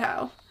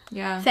Mexico.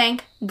 Yeah.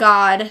 Thank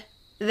God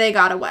they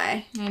got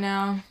away. I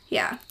know.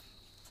 Yeah.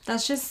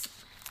 It's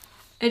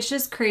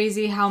just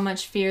crazy how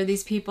much fear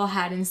these people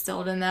had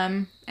instilled in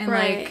them. And,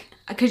 right.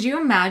 like, could you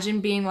imagine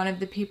being one of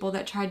the people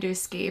that tried to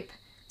escape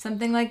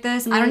something like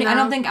this? No. I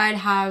don't think I'd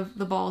have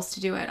the balls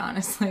to do it,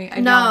 honestly.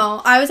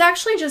 I was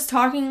actually just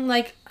talking,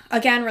 like,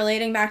 again,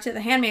 relating back to The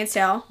Handmaid's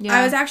Tale. Yeah.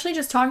 I was actually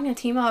just talking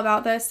to Timo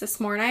about this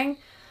morning.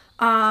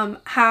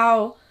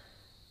 How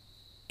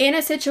in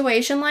a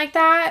situation like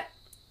that,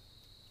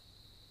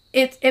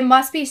 it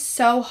must be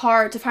so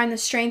hard to find the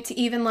strength to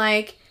even,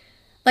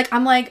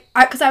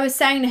 because I was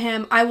saying to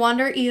him, I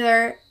wonder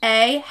either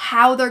A,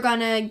 how they're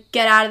gonna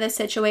get out of this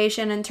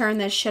situation and turn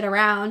this shit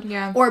around.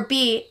 Yeah. Or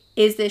B,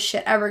 is this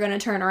shit ever gonna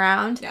turn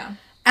around? Yeah.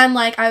 And,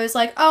 like, I was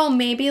like, oh,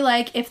 maybe,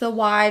 like, if the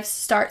wives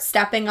start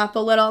stepping up a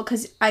little,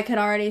 because I could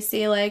already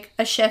see, like,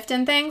 a shift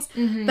in things.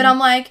 Mm-hmm. But I'm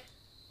like,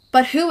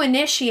 but who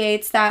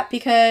initiates that?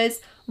 Because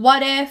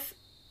what if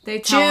they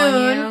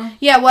tell you?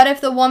 Yeah, what if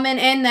the woman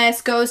in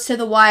this goes to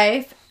the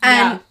wife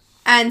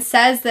and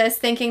says this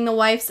thinking the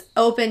wife's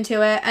open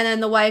to it, and then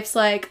the wife's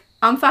like,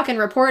 I'm fucking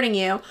reporting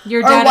you.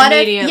 You're dead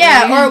immediately.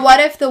 Or what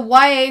if the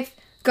wife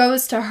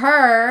goes to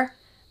her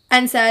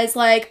and says,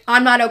 like,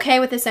 I'm not okay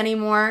with this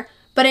anymore,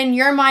 but in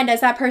your mind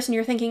as that person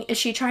you're thinking, is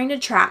she trying to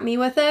trap me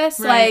with this?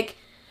 Right.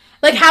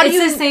 Like how do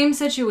you... It's the same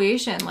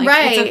situation. Like,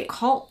 right. It's a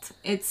cult.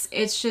 It's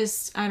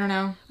just, I don't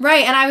know.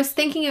 Right, and I was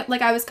thinking,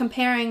 like, I was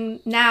comparing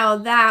now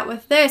that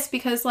with this,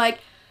 because, like,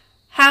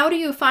 how do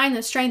you find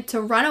the strength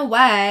to run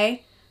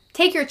away,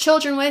 take your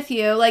children with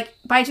you? Like,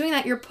 by doing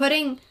that, you're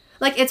putting,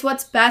 like, it's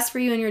what's best for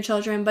you and your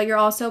children, but you're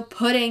also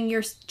putting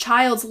your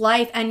child's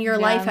life and your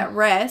life at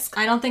risk.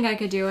 I don't think I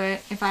could do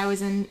it if I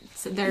was in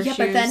their shoes.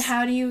 Yeah, but then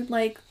how do you,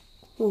 like,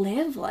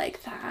 live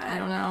like that? I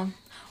don't know.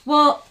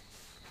 Well,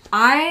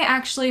 I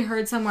actually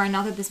heard somewhere,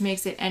 not that this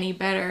makes it any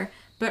better,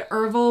 but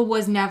Erbil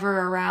was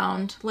never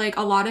around. Like,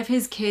 a lot of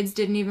his kids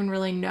didn't even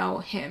really know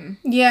him.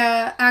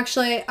 Yeah,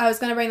 actually, I was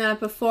going to bring that up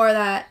before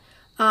that.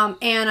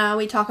 Anna,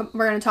 we're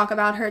going to talk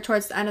about her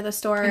towards the end of the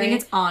story. I think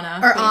it's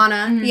Anna. Or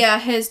Anna. Mm-hmm. Yeah,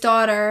 his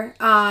daughter.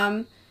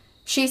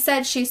 She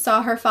said she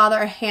saw her father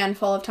a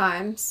handful of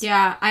times.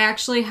 Yeah, I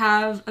actually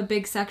have a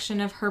big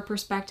section of her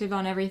perspective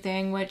on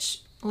everything,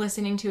 which,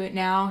 listening to it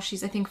now,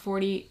 she's, I think,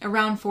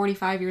 around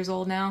 45 years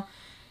old now.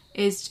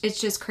 It's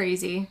just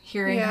crazy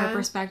hearing her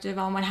perspective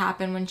on what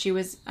happened when she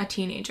was a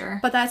teenager.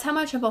 But that's how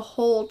much of a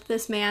hold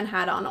this man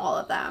had on all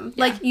of them.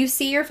 Yeah. Like, you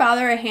see your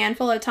father a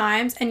handful of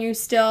times, and you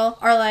still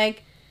are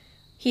like,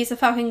 he's a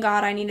fucking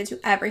god, I need to do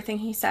everything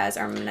he says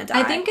or I'm gonna die.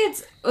 I think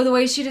it's, the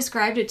way she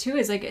described it too,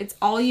 is like, it's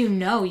all you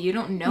know. You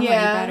don't know any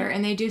better.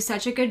 And they do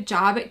such a good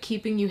job at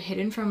keeping you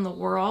hidden from the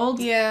world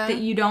that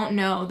you don't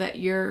know that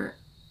you're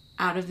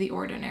out of the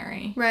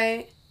ordinary.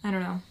 Right. I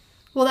don't know.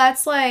 Well,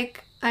 that's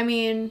like, I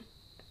mean,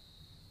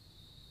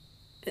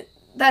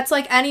 that's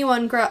like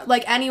anyone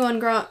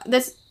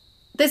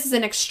this is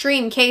an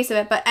extreme case of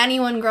it, but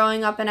anyone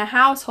growing up in a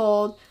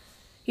household,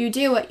 you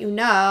do what you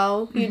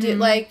know. You do,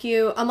 like,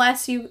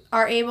 unless you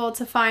are able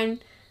to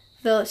find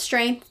the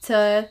strength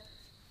to,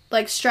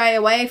 like, stray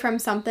away from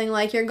something,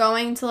 like, you're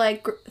going to,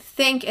 like,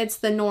 think it's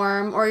the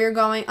norm, or you're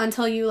going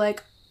until you,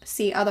 like,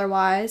 see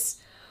otherwise,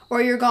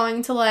 or you're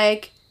going to,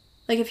 like,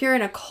 if you're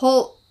in a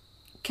cult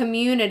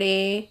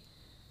community,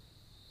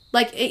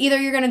 like, either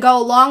you're going to go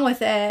along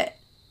with it,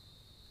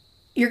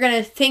 you're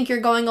going to think you're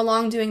going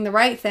along doing the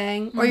right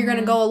thing, or you're going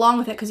to go along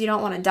with it because you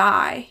don't want to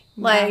die.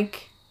 Yeah.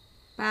 Like,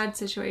 bad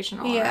situation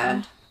all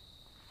around.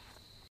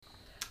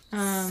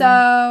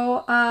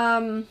 So,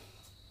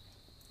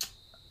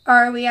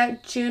 are we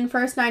at June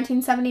 1st,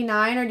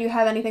 1979, or do you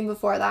have anything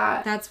before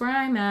that? That's where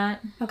I'm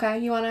at. Okay,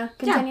 you want to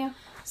continue? Yeah.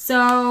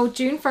 So,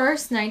 June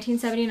 1st,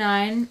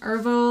 1979,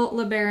 Ervil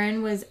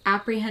LeBaron was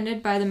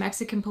apprehended by the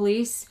Mexican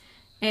police,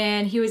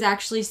 and he was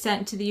actually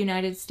sent to the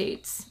United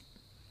States.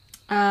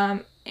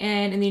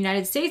 And in the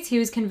United States, he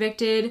was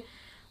convicted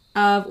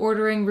of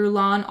ordering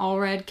Rulon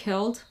Allred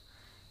killed,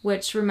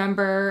 which,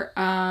 remember,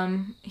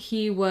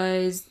 he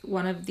was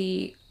one of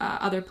the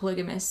other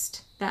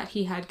polygamists that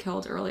he had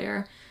killed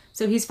earlier.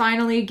 So he's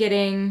finally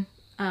getting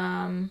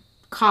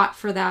caught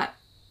for that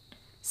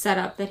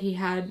setup that he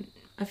had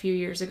a few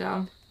years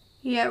ago.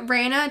 Yeah,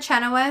 Raina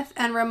Chenoweth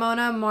and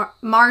Ramona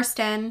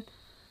Marston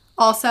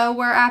also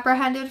were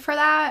apprehended for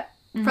that,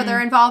 for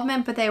their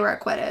involvement, but they were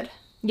acquitted.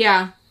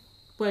 Yeah,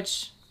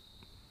 which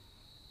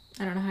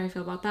I don't know how I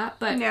feel about that,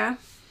 but yeah.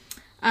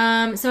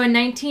 So in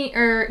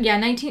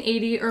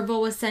 1980,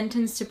 Ervil was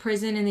sentenced to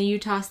prison in the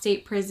Utah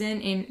State Prison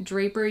in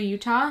Draper,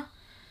 Utah.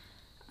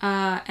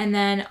 And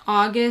then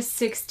August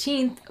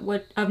 16th of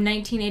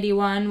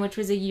 1981, which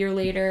was a year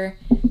later,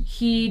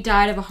 he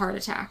died of a heart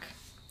attack.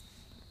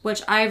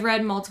 Which I've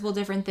read multiple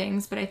different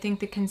things, but I think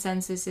the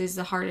consensus is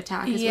the heart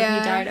attack is what he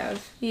died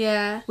of.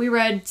 Yeah. We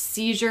read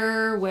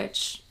seizure,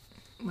 which,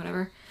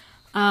 whatever.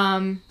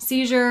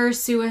 Seizure,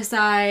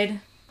 suicide,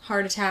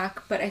 heart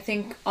attack, but I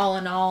think all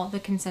in all, the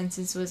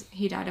consensus was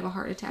he died of a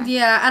heart attack.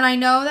 Yeah, and I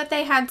know that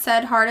they had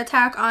said heart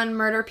attack on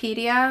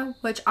Murderpedia,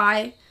 which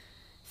I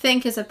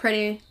think is a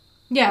pretty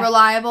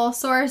reliable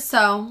source.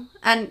 So,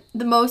 and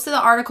most of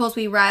the articles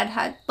we read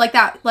had, like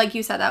that, like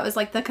you said, that was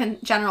like the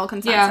general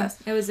consensus.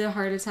 Yeah, it was a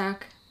heart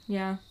attack.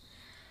 Yeah.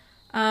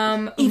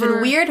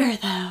 Even weirder,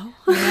 though.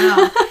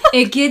 Yeah.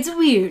 It gets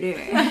weirder.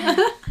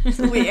 It's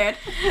weird.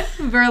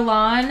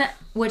 Verlon,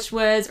 which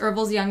was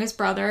Ervil's youngest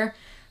brother,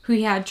 who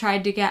he had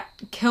tried to get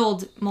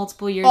killed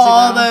multiple years ago.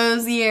 All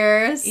those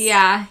years.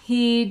 Yeah.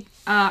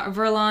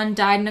 Verlon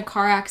died in a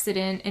car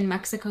accident in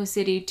Mexico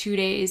City 2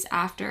 days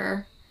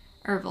after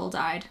Ervil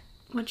died.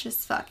 Which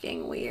is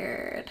fucking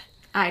weird.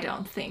 I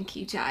don't think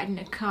he died in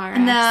a car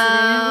accident.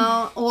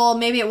 No. Well,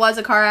 maybe it was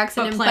a car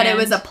accident, but it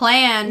was a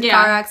planned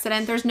car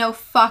accident. There's no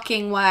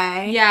fucking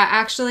way. Yeah,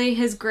 actually,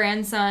 his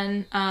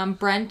grandson,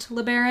 Brent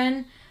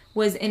LeBaron,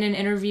 was in an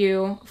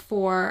interview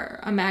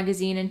for a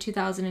magazine in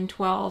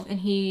 2012,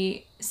 and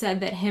he said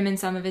that him and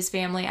some of his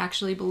family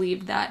actually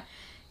believed that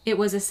it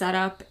was a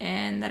setup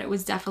and that it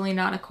was definitely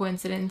not a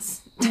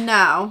coincidence.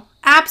 No.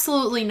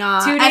 Absolutely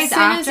not. 2 days after,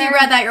 as soon as you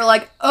read that, you're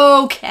like,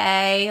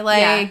 okay.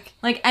 Like, yeah.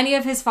 Like, any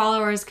of his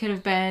followers could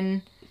have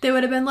been... They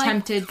would have been like,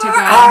 tempted to go.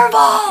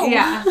 Ervil!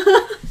 Yeah.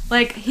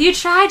 Like, he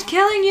tried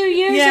killing you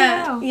years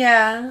ago.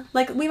 Yeah.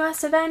 Like, we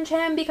must avenge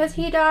him because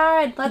he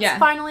died. Let's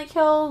finally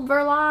kill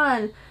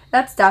Verlon.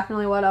 That's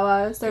definitely what it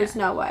was. There's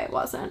no way it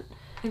wasn't.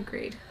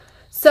 Agreed.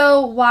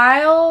 So,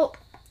 while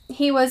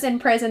he was in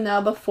prison,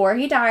 though, before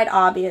he died,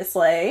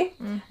 obviously.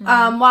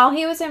 While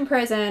he was in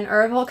prison,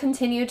 Ervil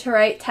continued to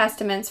write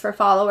testaments for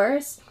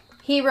followers.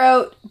 He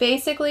wrote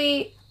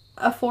basically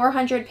a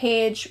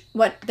 400-page,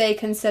 what they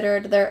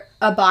considered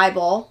a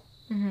Bible.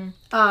 It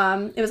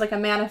was like a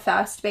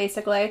manifest,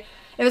 basically.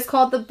 It was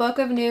called the Book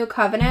of New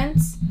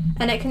Covenants,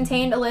 and it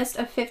contained a list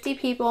of 50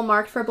 people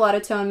marked for blood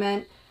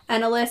atonement,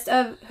 and a list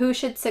of who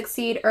should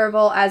succeed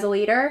Ervil as a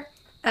leader,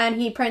 and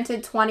he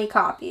printed 20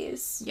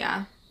 copies.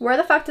 Yeah. Where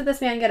the fuck did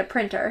this man get a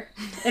printer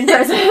in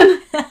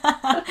prison?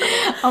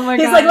 Oh my God.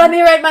 He's like, let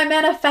me write my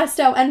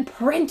manifesto and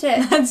print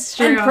it. That's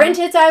true. And print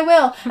it I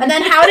will. And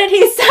then how did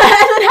he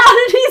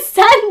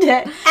send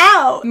it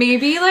out?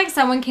 Maybe like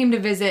someone came to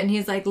visit and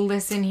he's like,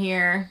 listen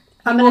here.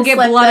 We'll get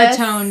blood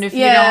atoned if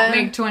you don't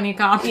make 20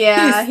 copies.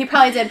 Yeah, he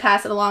probably did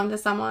pass it along to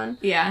someone.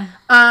 Yeah.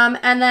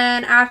 And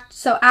then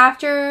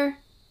after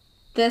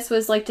this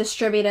was like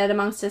distributed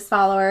amongst his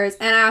followers,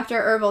 and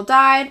after Ervil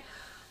died,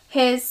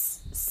 his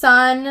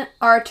son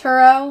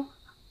Arturo,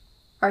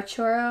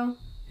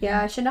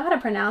 yeah, I should know how to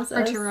pronounce this.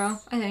 Arturo,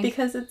 I think.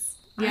 Because it's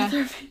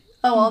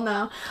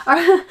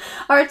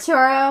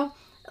Arturo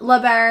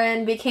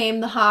LeBaron became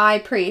the high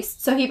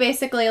priest. So he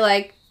basically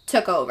like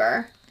took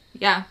over.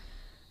 Yeah.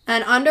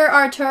 And under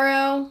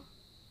Arturo,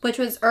 which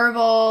was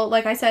Ervil,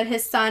 like I said,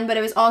 his son, but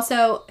it was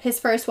also his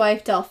first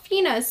wife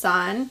Delfina's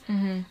son,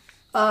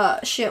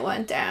 shit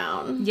went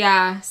down.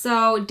 Yeah.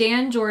 So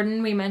Dan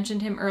Jordan, we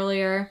mentioned him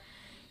earlier.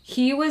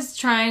 he was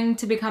trying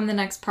to become the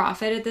next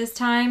prophet at this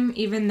time,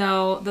 even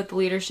though that the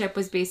leadership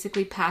was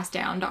basically passed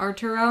down to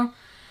Arturo.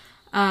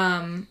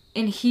 And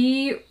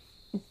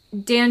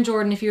Dan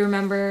Jordan, if you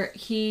remember,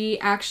 he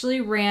actually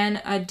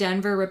ran a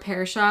Denver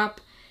repair shop,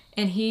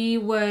 and he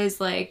was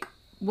like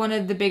one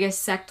of the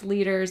biggest sect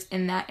leaders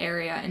in that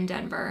area in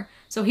Denver.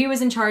 So he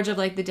was in charge of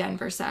like the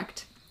Denver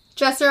sect.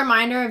 Just a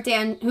reminder of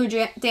who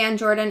Dan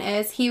Jordan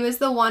is. He was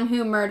the one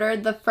who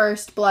murdered the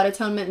first blood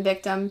atonement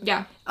victim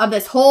of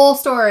this whole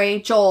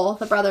story, Joel,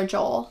 the brother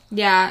Joel.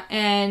 Yeah,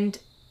 and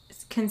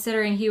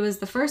considering he was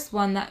the first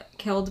one that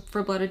killed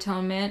for blood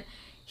atonement,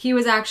 he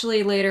was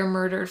actually later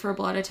murdered for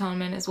blood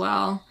atonement as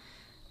well.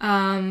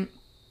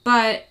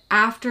 But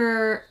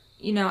after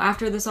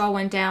this all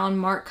went down,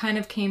 Mark kind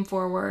of came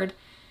forward,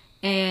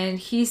 and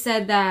he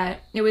said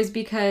that it was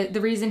because the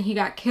reason he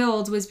got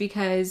killed was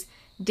because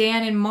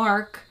Dan and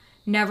Mark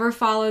never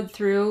followed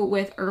through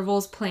with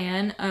Ervil's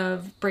plan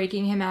of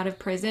breaking him out of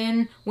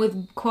prison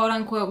with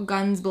quote-unquote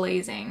guns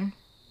blazing.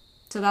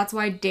 So that's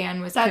why Dan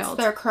was killed. That's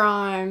their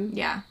crime.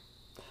 Yeah.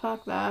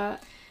 Fuck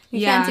that.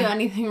 You can't do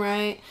anything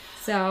right.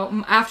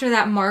 So after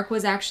that, Mark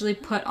was actually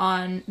put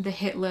on the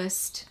hit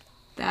list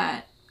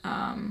that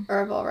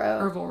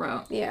Ervil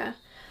wrote. Yeah.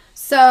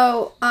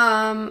 So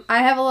I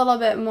have a little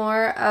bit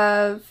more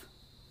of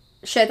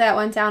shit that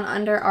went down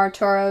under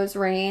Arturo's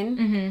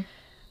reign.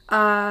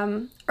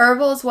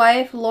 Ervil's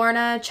wife,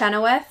 Lorna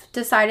Chenoweth,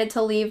 decided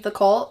to leave the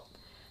cult,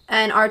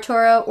 and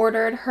Arturo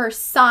ordered her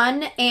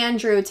son,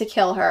 Andrew, to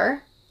kill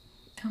her.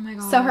 Oh my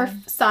god. So her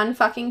son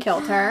fucking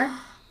killed her.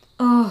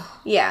 Oh.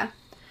 Yeah.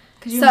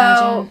 Could you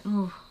imagine?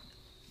 Ooh.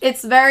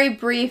 It's very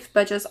brief,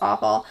 but just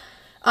awful.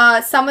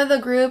 Some of the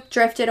group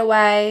drifted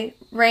away.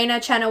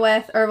 Raina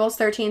Chenoweth, Ervil's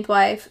 13th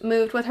wife,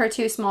 moved with her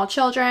 2 small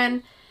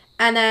children.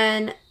 And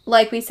then,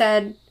 like we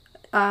said,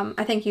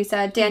 I think you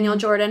said, Daniel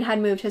Jordan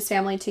had moved his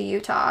family to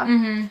Utah.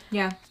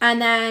 Yeah.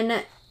 And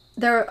then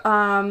their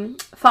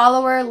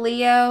follower,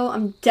 Leo,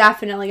 I'm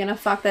definitely going to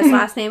fuck this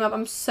last name up.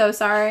 I'm so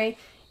sorry.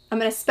 I'm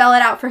going to spell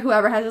it out for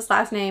whoever has this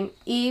last name.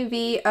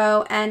 Evoniuk.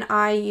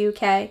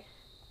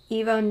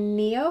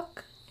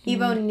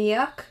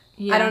 Evoniuk?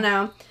 Yeah. I don't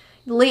know.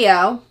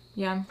 Leo.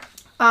 Yeah.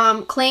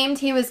 Claimed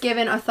he was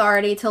given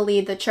authority to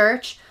lead the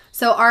church.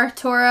 So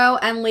Arturo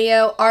and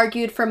Leo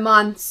argued for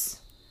months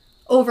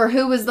over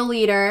who was the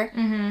leader,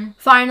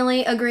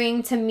 finally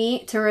agreeing to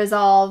meet to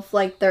resolve,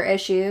 like, their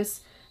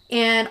issues.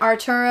 And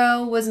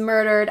Arturo was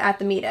murdered at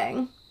the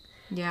meeting.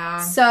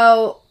 Yeah.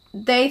 So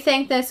they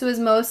think this was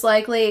most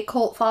likely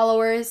cult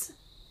followers.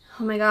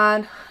 Oh my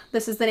god.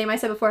 This is the name I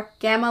said before.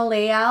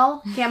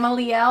 Gamaliel.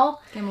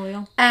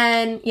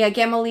 And,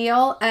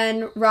 Gamaliel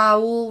and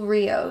Raul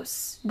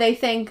Rios. They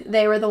think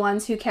they were the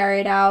ones who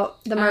carried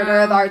out the murder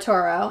of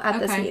Arturo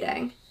at this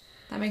meeting.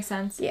 That makes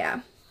sense.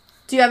 Yeah.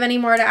 Do you have any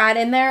more to add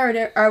in there,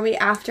 or are we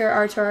after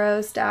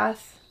Arturo's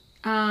death?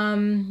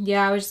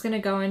 Yeah, I was just gonna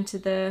go into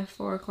the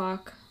 4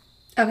 o'clock.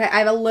 Okay, I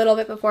have a little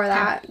bit before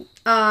that.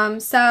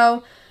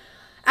 So,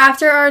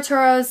 after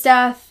Arturo's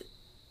death,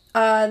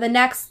 the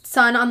next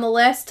son on the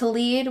list to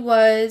lead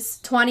was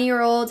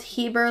 20-year-old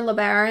Heber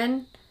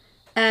LeBaron,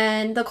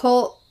 and the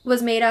cult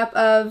was made up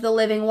of the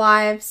living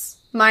wives,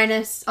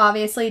 minus,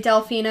 obviously,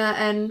 Delphina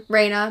and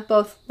Raina,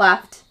 both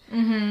left.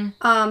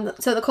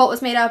 So the cult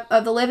was made up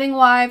of the living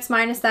wives,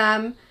 minus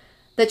them,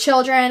 the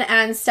children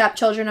and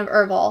stepchildren of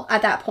Ervil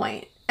at that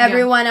point.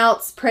 Everyone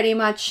else pretty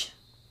much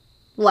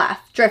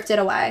left, drifted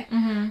away.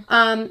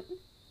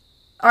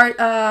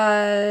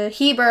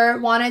 Heber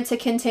wanted to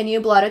continue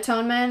blood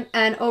atonement,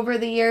 and over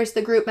the years,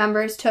 the group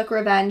members took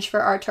revenge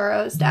for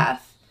Arturo's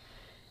death.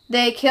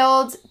 They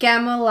killed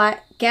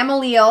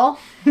Gamaliel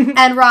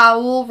and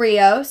Raul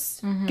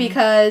Rios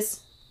because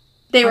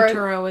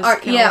Arturo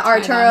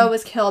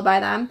was killed by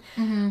them.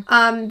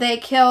 They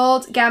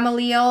killed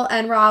Gamaliel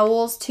and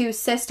Raul's 2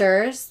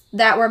 sisters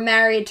that were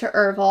married to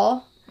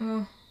Ervil.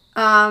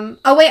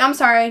 Oh wait, I'm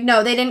sorry.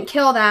 No, they didn't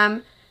kill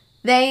them.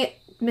 They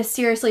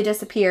mysteriously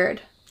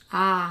disappeared.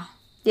 Yeah.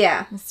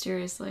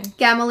 Mysteriously.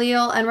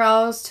 Gamaliel and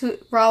Raul's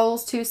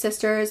 2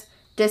 sisters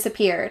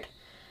disappeared.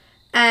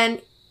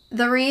 And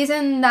the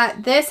reason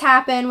that this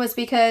happened was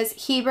because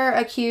Heber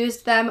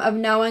accused them of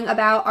knowing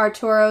about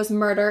Arturo's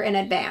murder in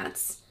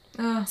advance.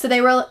 So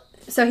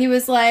he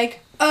was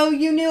like, oh,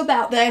 you knew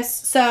about this,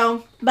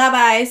 so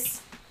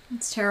bye-byes.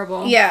 It's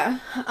terrible. Yeah.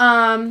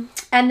 And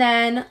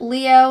then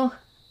Leo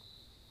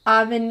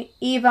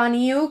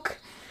Ivaniuk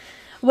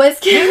was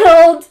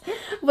killed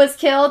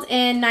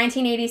in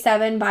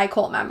 1987 by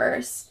cult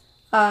members.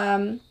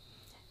 And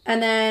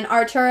then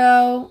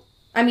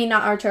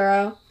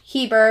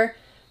Heber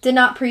did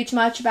not preach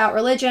much about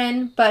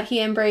religion, but he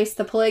embraced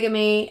the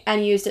polygamy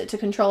and used it to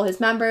control his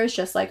members,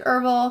 just like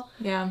Ervil.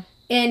 Yeah.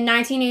 In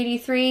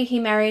 1983, he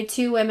married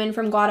 2 women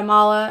from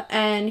Guatemala,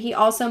 and he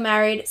also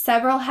married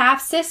several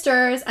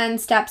half-sisters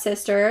and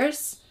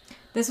stepsisters.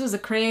 This was a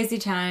crazy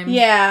time.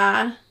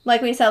 Yeah.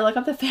 Like we said, look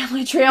up the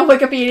family tree on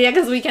Wikipedia,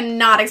 because we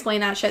cannot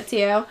explain that shit to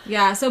you.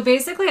 Yeah, so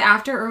basically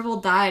after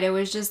Ervil died, it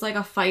was just like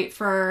a fight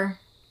for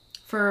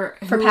for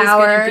who For was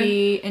power. going to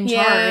be in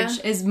Yeah. charge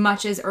as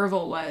much as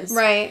Ervil was.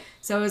 Right.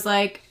 So it was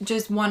like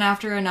just one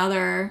after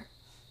another,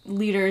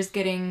 leaders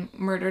getting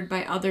murdered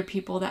by other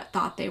people that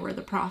thought they were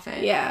the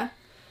prophet. Yeah.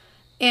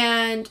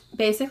 And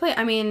basically,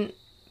 I mean,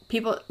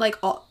 people,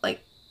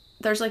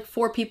 there's,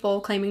 4 people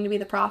claiming to be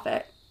the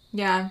prophet.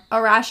 Yeah.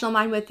 A rational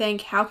mind would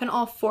think, how can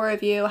all 4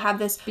 of you have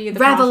this Be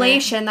the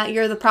revelation that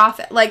you're the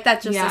prophet? Like,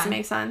 that just Yeah. doesn't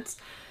make sense.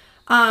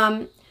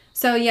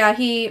 So, yeah,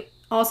 he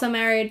also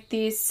married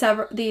these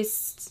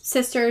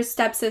sisters,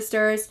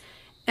 stepsisters,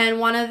 and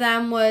one of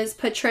them was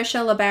Patricia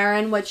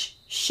LeBaron, which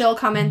she'll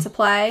come into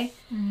play.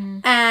 Mm-hmm.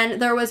 And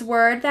there was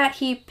word that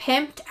he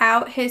pimped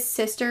out his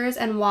sisters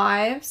and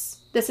wives.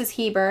 This is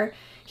Heber.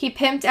 He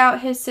pimped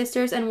out his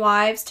sisters and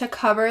wives to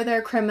cover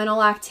their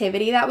criminal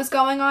activity that was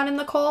going on in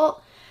the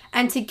cult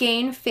and to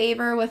gain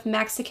favor with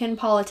Mexican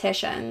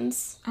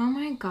politicians. Oh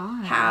my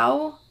god.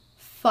 How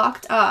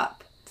fucked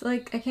up. It's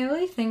like, I can't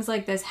believe things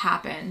like this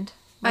happened.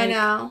 I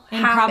know.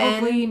 And Happened.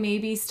 probably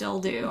maybe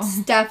still do.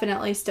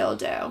 Definitely still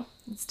do.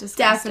 It's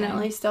disgusting.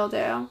 Definitely still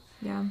do.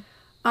 Yeah.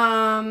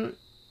 Um,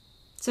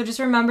 So just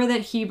remember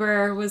that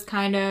Heber was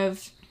kind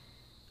of...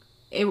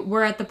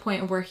 we're at the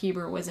point where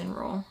Heber was in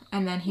rule.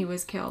 And then he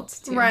was killed,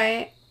 too.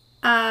 right.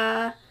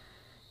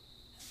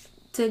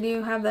 Did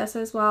you have this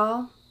as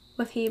well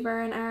with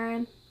Heber and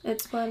Aaron?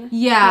 It's when...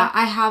 Yeah,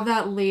 I have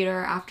that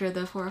later after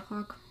the 4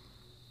 o'clock.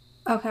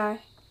 Okay.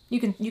 You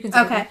can say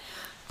Okay.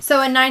 So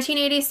in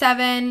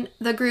 1987,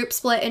 the group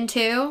split in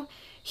 2.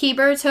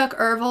 Heber took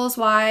Ervil's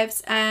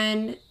wives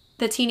and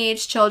the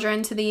teenage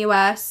children to the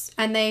U.S.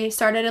 and they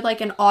started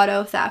an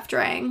auto theft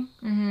ring.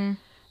 Mm-hmm.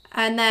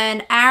 And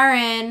then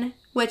Aaron,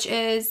 which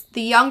is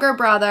the younger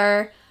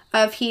brother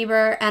of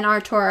Heber and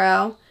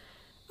Arturo,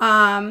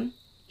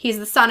 he's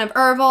the son of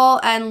Ervil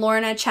and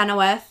Lorna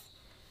Chenoweth.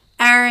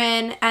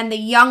 Aaron and the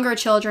younger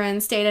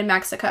children stayed in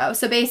Mexico.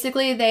 So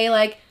basically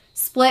they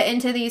split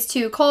into these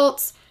 2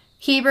 cults.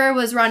 Heber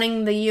was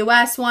running the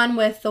U.S. one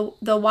with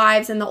the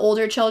wives and the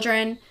older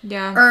children.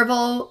 Yeah.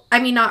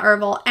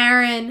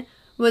 Aaron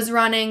was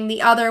running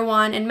the other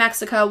one in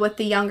Mexico with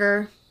the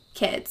younger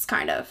kids,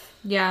 kind of.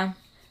 Yeah.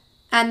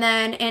 And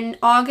then in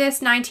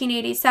August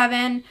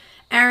 1987,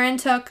 Aaron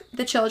took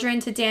the children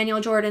to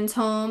Daniel Jordan's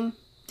home.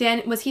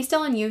 Was he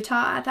still in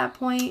Utah at that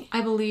point?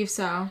 I believe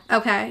so.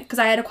 Okay, because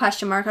I had a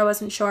question mark. I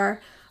wasn't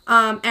sure.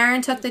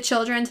 Aaron took the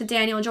children to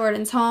Daniel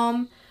Jordan's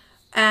home.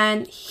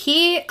 And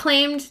he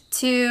claimed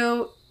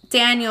to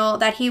Daniel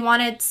that he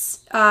wanted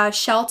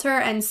shelter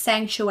and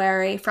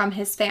sanctuary from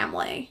his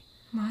family.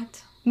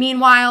 What?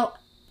 Meanwhile,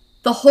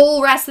 the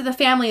whole rest of the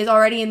family is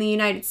already in the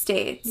United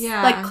States.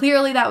 Yeah.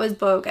 Clearly that was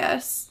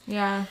bogus.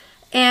 Yeah.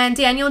 And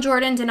Daniel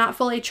Jordan did not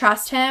fully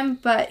trust him,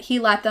 but he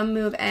let them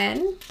move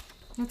in.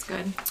 That's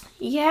good.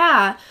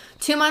 Yeah.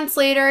 2 months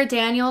later,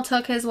 Daniel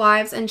took his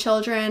wives and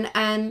children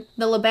and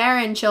the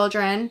LeBaron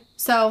children.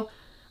 So...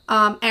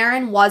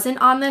 Aaron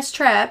wasn't on this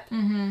trip,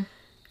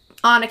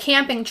 on a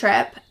camping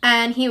trip,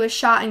 and he was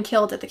shot and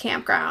killed at the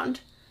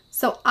campground.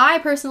 So I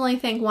personally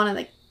think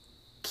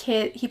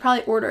he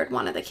probably ordered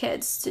one of the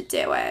kids to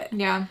do it.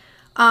 Yeah.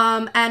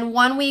 And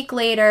 1 week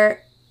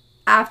later,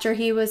 after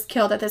he was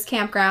killed at this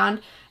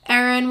campground,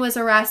 Aaron was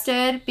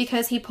arrested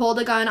because he pulled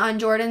a gun on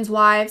Jordan's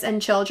wives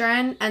and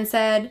children and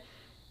said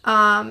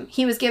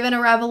he was given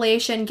a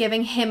revelation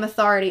giving him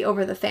authority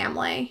over the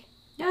family.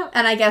 Yep.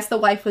 And I guess the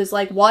wife was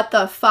like, what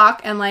the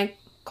fuck? And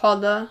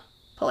called the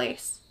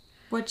police.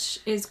 Which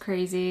is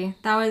crazy.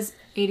 That was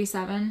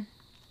 87.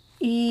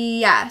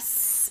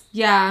 Yes.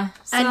 Yeah.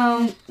 So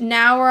And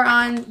now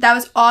that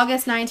was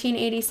August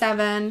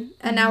 1987.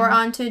 And now we're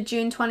on to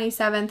June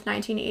 27th,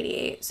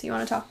 1988. So you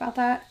want to talk about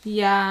that?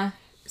 yeah.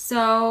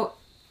 So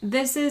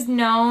this is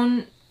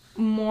known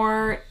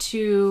more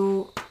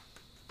to,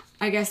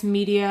 I guess,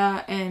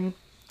 media and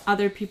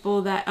other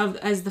people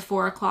as the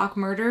 4 o'clock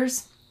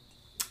murders.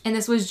 And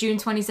this was June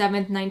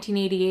 27th,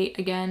 1988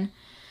 again.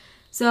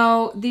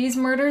 So these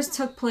murders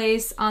took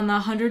place on the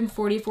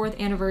 144th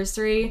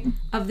anniversary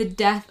of the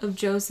death of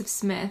Joseph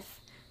Smith,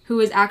 who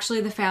was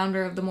actually the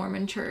founder of the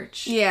Mormon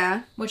Church.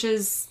 Yeah. Which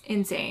is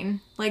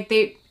insane.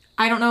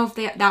 I don't know if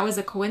that was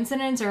a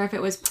coincidence or if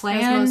it was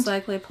planned. It was most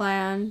likely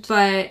planned.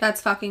 But that's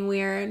fucking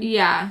weird.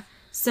 Yeah.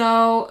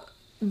 So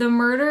the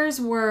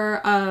murders were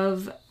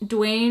of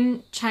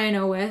Dwayne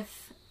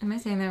Chenoweth. Am I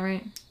saying that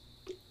right?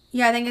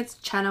 Yeah, I think it's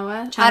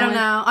Chenoweth. I don't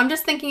know. I'm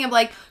just thinking of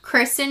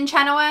Kristen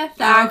Chenoweth,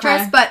 the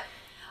actress, okay. but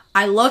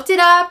I looked it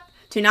up.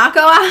 Do not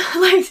go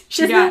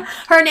out.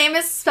 Her name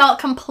is spelled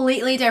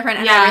completely different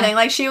and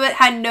everything. She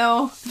had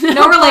no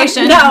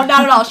relation. No,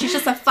 not at all. She's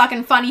just a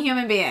fucking funny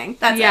human being.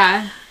 That's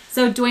it.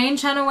 So Dwayne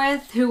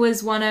Chenoweth, who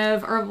was one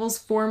of Ervil's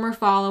former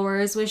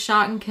followers, was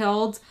shot and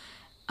killed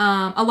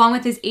along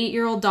with his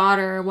 8-year-old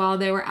daughter while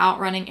they were out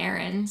running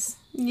errands.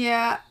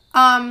 Yeah.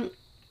 I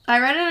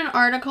read in an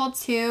article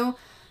too.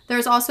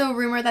 There's also a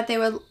rumor that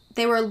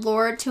they were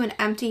lured to an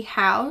empty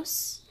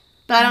house.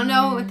 But I don't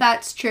know if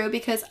that's true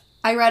because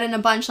I read in a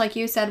bunch, like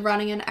you said,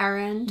 running an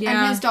errand. Yeah.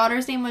 And his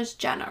daughter's name was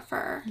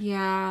Jennifer.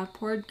 Yeah.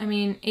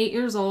 8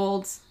 years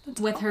old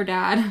with her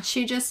dad.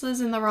 She just was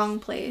in the wrong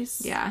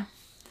place. Yeah.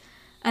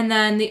 And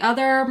then the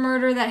other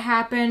murder that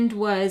happened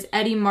was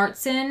Eddie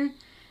Martson,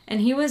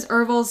 and he was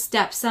Ervil's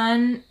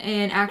stepson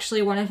and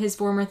actually one of his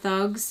former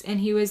thugs, and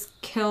he was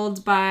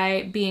killed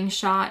by being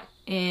shot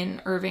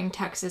in Irving,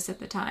 Texas at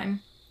the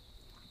time.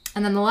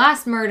 And then the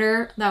last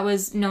murder that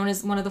was known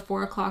as one of the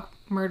 4 o'clock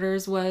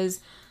murders was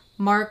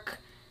Mark,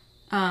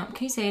 can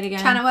you say it again?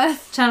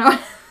 Chenoweth.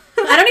 Chenoweth.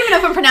 I don't even know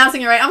if I'm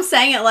pronouncing it right. I'm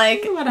saying it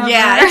like, Whatever.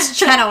 Yeah, it's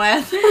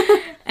Chenoweth.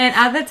 And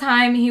at the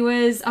time, he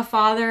was a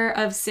father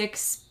of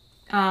 6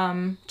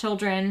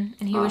 children,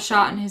 and he was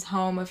shot in his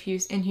home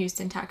in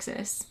Houston,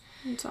 Texas.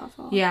 It's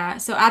awful. Yeah,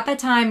 so at the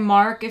time,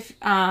 Mark,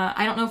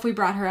 I don't know if we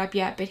brought her up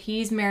yet, but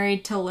he's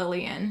married to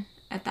Lillian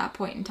at that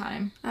point in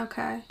time.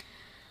 Okay.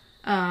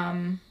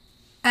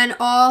 And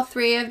all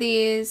 3 of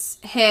these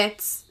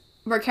hits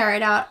were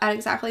carried out at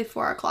exactly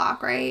 4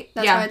 o'clock, right?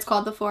 That's why it's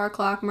called the 4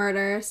 o'clock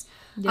murders.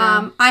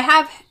 Yeah. I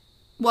have,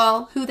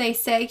 who they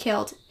say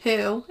killed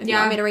who, if you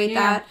want me to read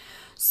that.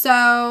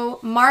 So,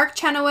 Mark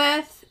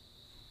Chenoweth,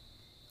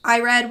 I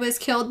read, was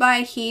killed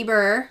by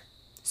Heber.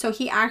 So,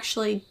 he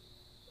actually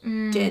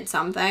did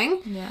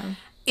something. Yeah.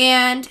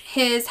 And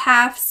his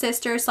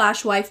half-sister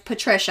 / wife,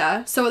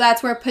 Patricia. So,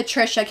 that's where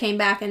Patricia came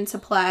back into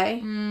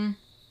play.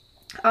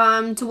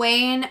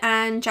 Dwayne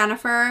and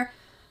Jennifer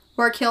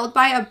were killed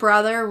by a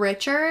brother,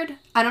 Richard.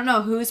 I don't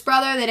know whose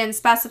brother. They didn't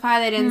specify.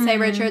 They didn't say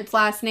Richard's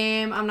last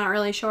name. I'm not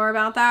really sure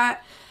about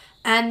that.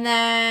 And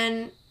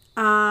then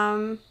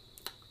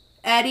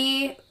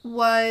Eddie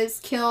was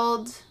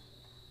killed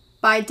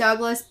by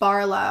Douglas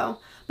Barlow.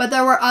 But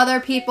there were other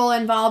people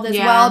involved as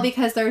well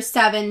because there's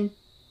 7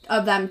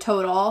 of them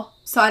total.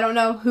 So I don't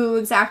know who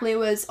exactly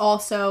was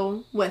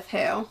also with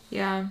who.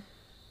 Yeah.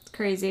 It's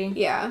crazy.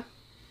 Yeah.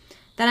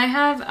 Then I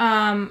have,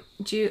 I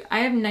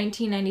have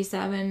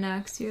 1997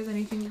 next. Do you have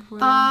anything before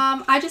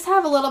that? I just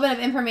have a little bit of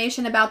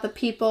information about the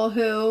people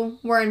who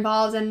were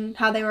involved and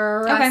how they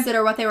were arrested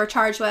or what they were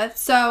charged with.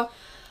 So,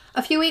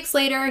 a few weeks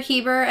later,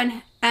 Heber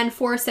and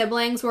 4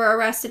 siblings were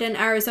arrested in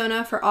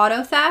Arizona for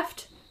auto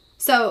theft.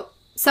 So,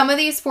 some of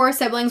these 4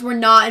 siblings were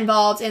not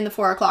involved in the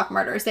 4 o'clock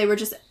murders. They were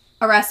just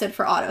arrested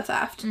for auto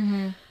theft.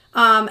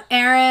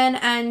 Aaron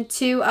and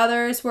 2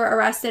 others were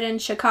arrested in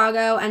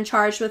Chicago and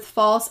charged with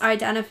false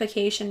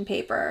identification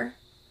paper.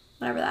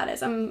 Whatever that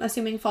is. I'm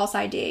assuming false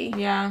ID.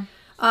 Yeah.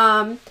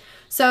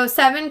 So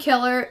 7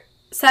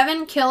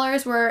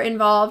 killers were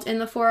involved in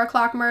the 4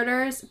 o'clock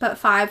murders, but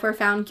 5 were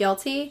found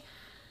guilty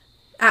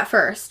at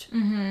first.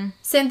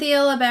 Cynthia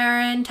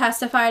LeBaron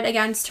testified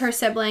against her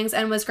siblings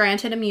and was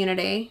granted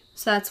immunity.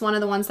 So that's one of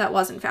the ones that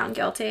wasn't found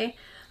guilty.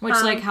 Which,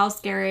 how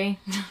scary.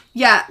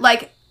 Yeah,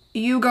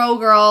 you go,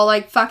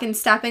 girl, fucking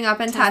stepping up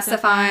and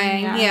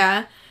testifying.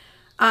 Yeah.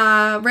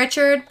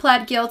 Richard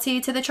pled guilty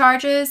to the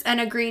charges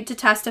and agreed to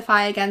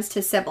testify against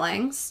his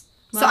siblings.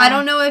 Wow. So I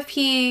don't know if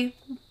he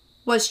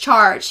was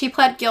charged. He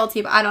pled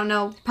guilty, but I don't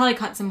know. Probably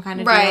cut some kind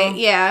of deal. Right,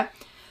 yeah.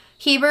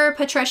 Heber,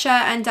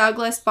 Patricia, and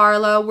Douglas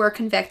Barlow were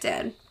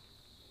convicted.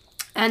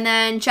 And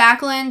then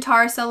Jacqueline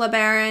Tarsa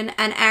LeBaron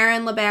and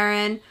Aaron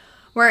LeBaron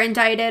were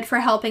indicted for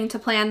helping to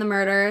plan the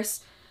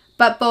murders.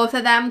 But both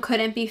of them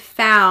couldn't be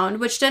found,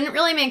 which didn't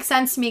really make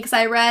sense to me because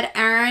I read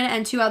Aaron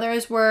and 2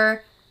 others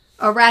were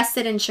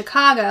arrested in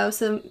Chicago,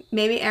 so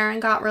maybe Aaron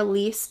got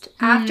released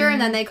after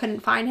and then they couldn't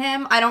find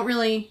him. I don't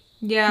really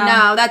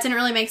know. That didn't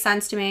really make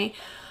sense to me.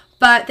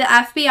 But the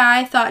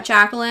FBI thought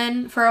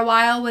Jacqueline, for a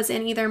while, was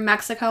in either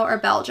Mexico or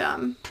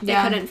Belgium. They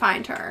couldn't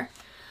find her.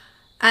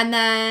 And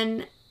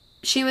then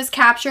she was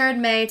captured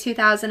May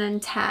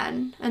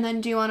 2010. And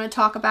then do you want to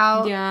talk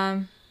about...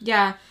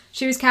 Yeah.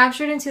 She was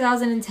captured in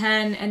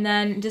 2010, and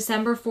then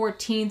December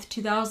 14th,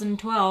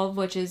 2012,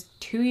 which is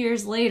 2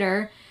 years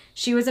later,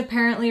 she was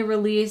apparently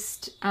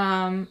released,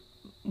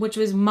 which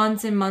was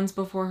months and months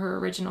before her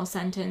original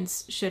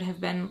sentence should have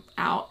been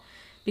out.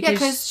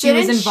 Because she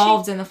was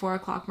involved in the 4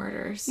 o'clock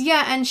murders.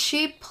 Yeah, and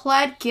she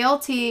pled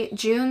guilty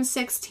June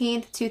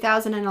 16th,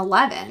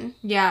 2011.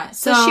 Yeah.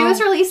 So she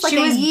was released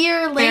a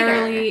year later.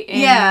 Barely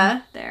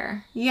in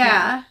there.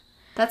 Yeah.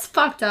 That's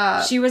fucked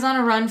up. She was on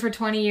a run for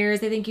 20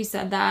 years. I think you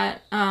said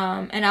that.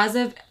 And as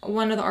of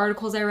one of the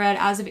articles I read,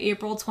 as of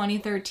April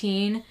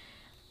 2013,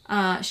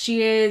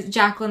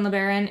 Jacqueline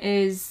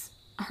LeBaron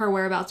her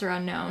whereabouts are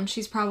unknown.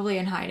 She's probably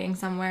in hiding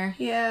somewhere.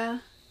 Yeah.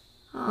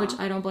 Which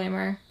I don't blame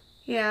her.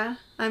 Yeah.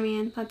 I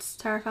mean, that's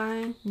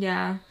terrifying.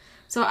 Yeah.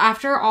 So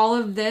after all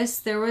of this,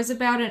 there was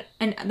about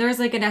there was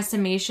an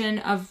estimation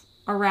of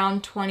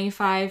around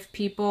 25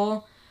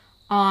 people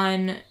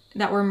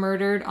that were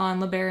murdered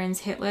on LeBaron's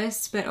hit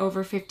list, but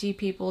over 50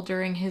 people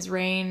during his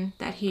reign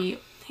that he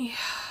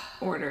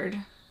ordered.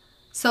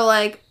 So,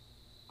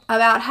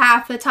 about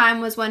half the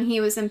time was when he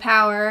was in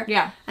power.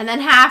 Yeah. And then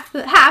half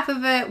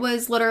of it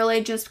was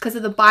literally just because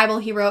of the Bible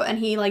he wrote, and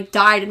he,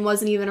 died and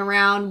wasn't even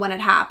around when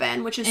it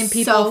happened, which is and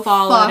people so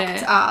followed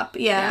fucked up.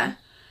 Yeah.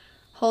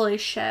 Holy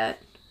shit.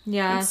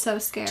 Yeah. It's so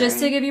scary. Just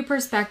to give you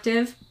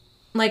perspective,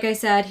 like I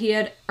said,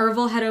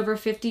 Ervil had over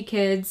 50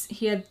 kids.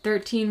 He had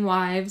 13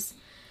 wives.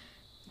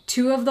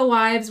 2 of the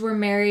wives were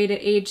married at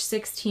age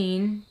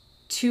 16.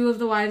 2 of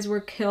the wives were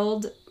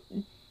killed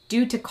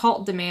due to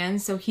cult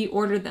demands, so he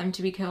ordered them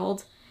to be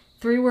killed.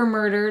 3 were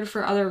murdered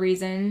for other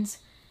reasons.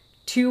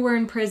 2 were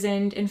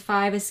imprisoned, and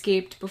 5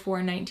 escaped before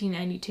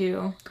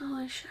 1992.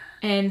 Holy shit.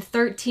 And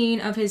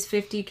 13 of his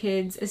 50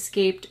 kids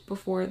escaped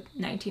before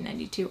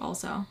 1992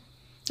 also.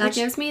 That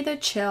gives me the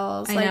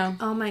chills. I like, know.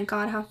 oh my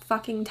god, how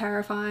fucking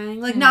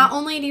terrifying. Like, not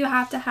only do you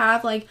have to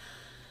have, like,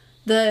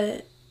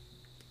 the,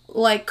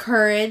 like,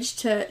 courage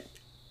to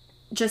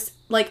just,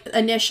 like,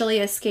 initially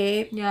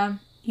escape. Yeah.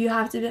 You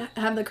have to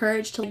have the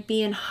courage to, like,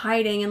 be in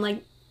hiding and,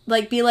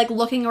 like be, like,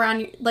 looking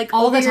around, like,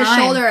 all over the your time.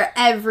 shoulder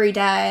every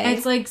day.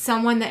 It's like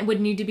someone that would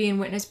need to be in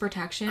witness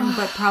protection,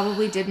 but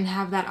probably didn't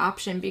have that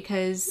option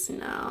because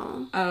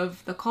No.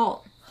 of the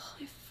cult.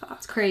 Holy fuck.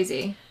 It's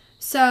crazy.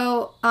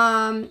 So,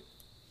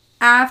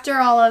 after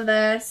all of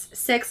this,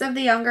 6 of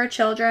the younger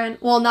children,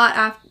 well, not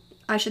after,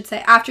 I should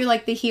say, after,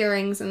 like, the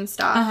hearings and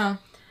stuff.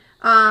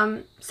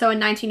 So in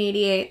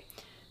 1988,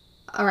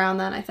 around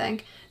then, I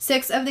think,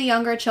 6 of the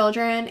younger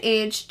children,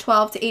 aged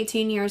 12 to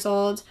 18 years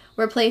old,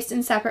 were placed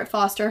in separate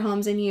foster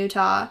homes in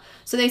Utah.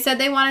 So they said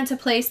they wanted to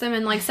place them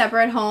in, like,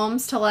 separate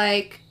homes to,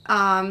 like,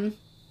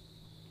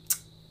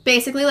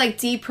 basically, like,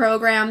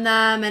 deprogram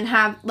them and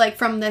have, like,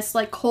 from this,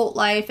 like, cult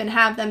life and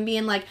have them be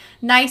in, like,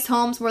 nice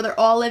homes where they're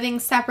all living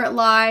separate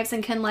lives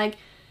and can, like,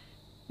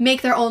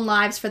 make their own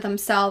lives for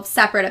themselves,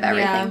 separate of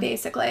everything,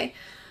 basically.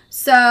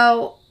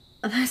 So,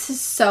 this is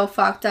so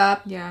fucked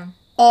up. Yeah.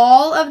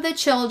 All of the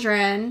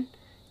children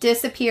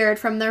disappeared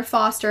from their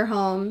foster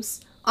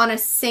homes on a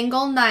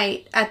single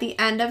night at the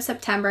end of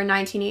September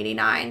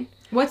 1989.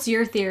 What's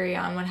your theory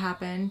on what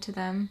happened to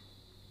them?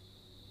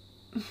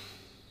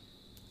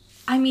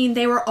 I mean,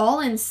 they were all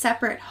in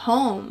separate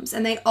homes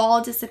and they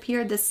all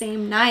disappeared the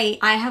same night.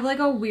 I have like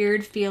a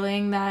weird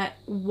feeling that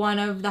one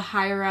of the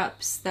higher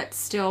ups that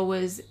still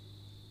was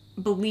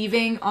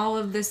believing all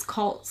of this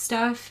cult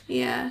stuff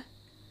Yeah.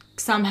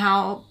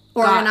 somehow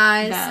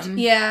Organized. got them.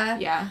 Yeah.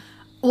 Yeah.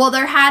 Well,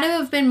 there had to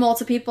have been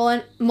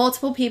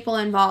multiple people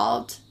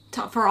involved.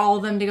 For all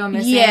of them to go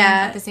missing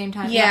Yeah. at the same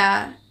time.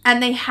 Yeah.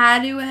 And they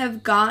had to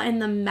have gotten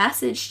the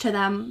message to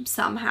them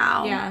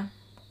somehow. Yeah.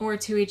 Or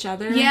to each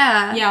other.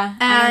 Yeah. Yeah.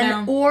 I And,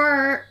 don't know.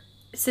 or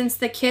since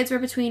the kids were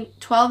between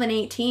 12 and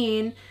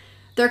 18,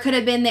 there could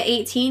have been an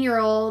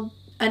 18-year-old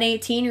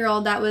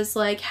that was,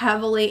 like,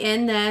 heavily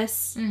in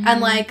this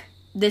and, like,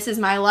 this is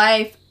my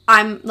life.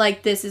 I'm,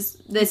 like, this is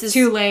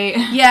too late.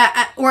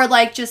 Yeah, or,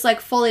 like, just,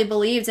 like, fully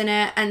believed in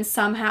it and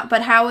somehow,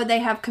 but how would they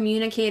have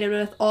communicated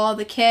with all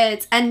the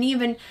kids? And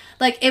even,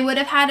 like, it would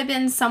have had to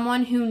been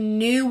someone who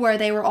knew where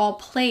they were all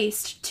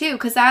placed, too,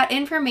 because that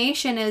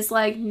information is,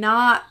 like,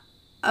 not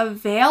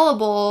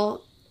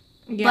available,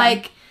 Yeah.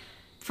 like,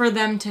 for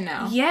them to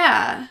know.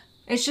 yeah.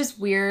 It's just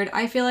weird.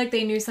 I feel like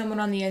they knew someone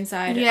on the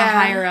inside, a Yeah.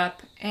 higher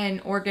up,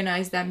 and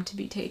organized them to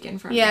be taken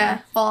from Yeah,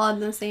 all on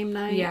the same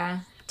night. there. Yeah.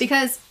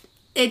 Because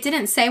it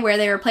didn't say where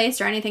they were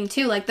placed or anything,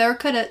 too. Like, they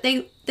could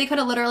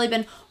have literally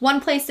been one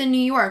placed in New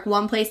York,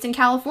 one placed in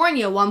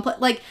California,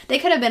 like, they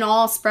could have been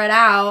all spread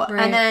out.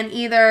 Right. And then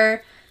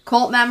either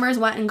cult members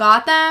went and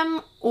got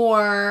them,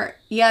 or,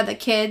 yeah, the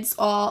kids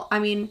all, I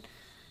mean,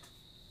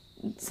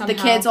 Somehow. the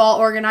kids all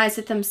organized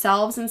it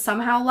themselves and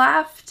somehow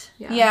left.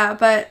 Yeah.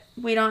 But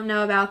we don't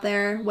know about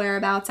their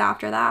whereabouts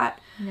after that.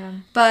 Yeah.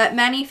 But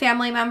many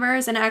family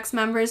members and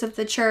ex-members of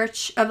the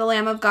Church of the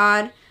Lamb of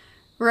God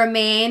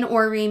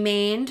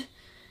remained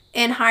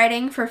in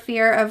hiding for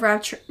fear of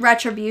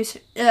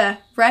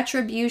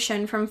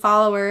retribution from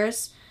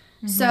followers.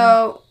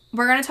 So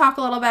we're going to talk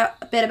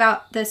a bit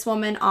about this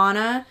woman,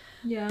 Anna.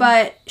 Yeah.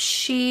 But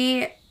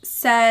she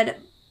said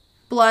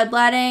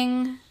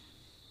bloodletting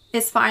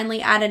is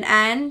finally at an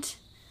end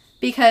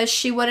because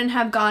she wouldn't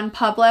have gone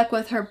public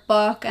with her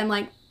book and,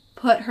 like,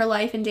 put her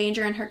life in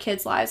danger and her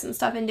kids' lives and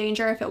stuff in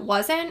danger if it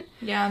wasn't.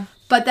 Yeah.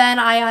 But then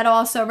I had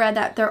also read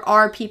that there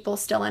are people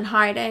still in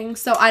hiding,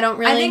 so I don't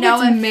really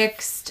know it's if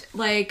mixed.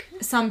 Like,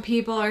 some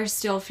people are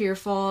still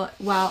fearful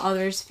while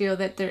others feel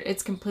that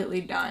it's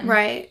completely done.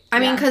 Right. I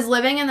mean, Yeah. because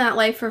living in that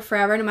life for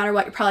forever, no matter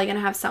what, you're probably going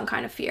to have some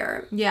kind of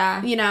fear.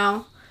 Yeah. You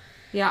know?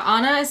 Yeah,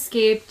 Anna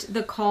escaped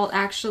the cult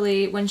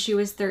actually when she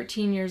was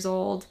 13 years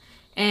old,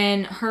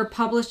 and her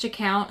published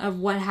account of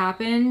what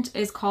happened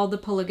is called The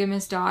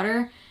Polygamous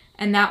Daughter,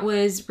 and that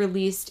was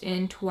released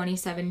in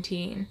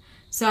 2017.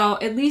 So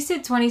at least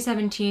in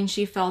 2017,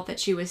 she felt that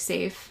she was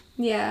safe.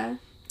 Yeah.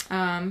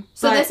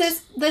 So But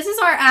this is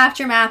our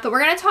aftermath, but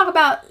we're going to talk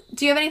about,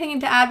 do you have anything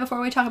to add before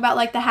we talk about,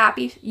 like, the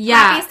happy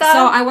stuff?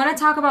 So I want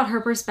to talk about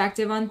her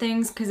perspective on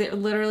things because it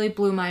literally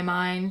blew my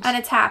mind. And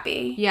it's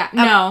happy. Yeah,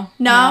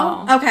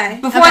 No? Okay.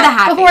 Before the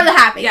happy. Before the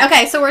happy. Yeah.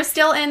 Okay, so we're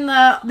still in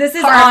the This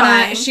is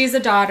horrifying. Anna. She's a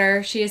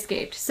daughter. She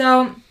escaped.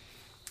 So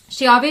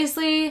she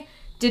obviously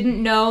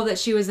didn't know that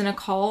she was in a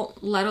cult,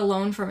 let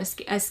alone from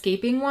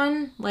escaping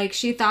one. Like,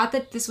 she thought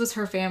that this was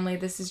her family.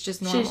 This is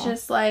just normal. She's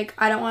just like,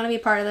 I don't want to be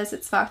part of this.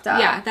 It's fucked up.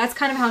 Yeah, that's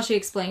kind of how she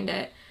explained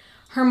it.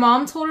 Her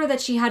mom told her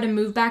that she had to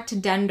move back to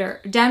Denver.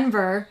 She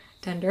had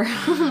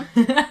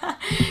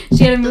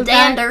to move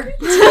back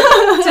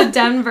to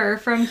Denver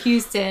from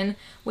Houston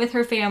with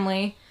her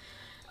family.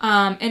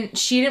 And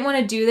she didn't want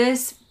to do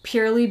this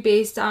purely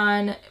based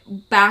on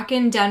back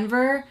in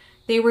Denver,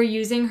 they were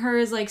using her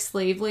as like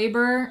slave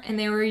labor, and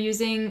they were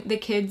using the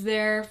kids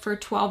there for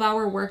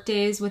 12-hour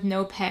workdays with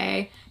no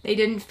pay. They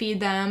didn't feed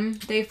them.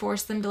 They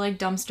forced them to like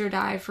dumpster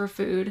dive for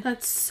food.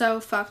 That's so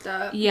fucked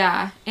up.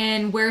 Yeah.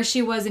 And where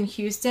she was in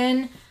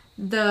Houston,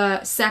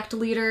 the sect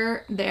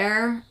leader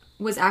there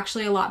was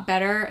actually a lot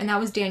better, and that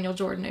was Daniel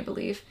Jordan, I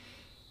believe.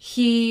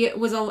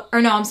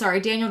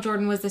 Daniel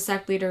Jordan was the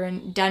sect leader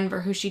in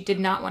Denver, who she did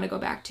not want to go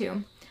back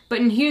to. But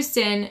in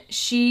Houston,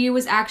 she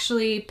was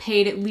actually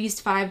paid at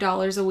least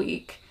 $5 a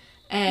week.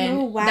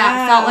 And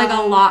that felt like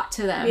a lot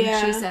to them,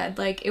 she said.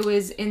 Like, it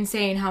was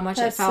insane how much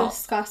it felt. That's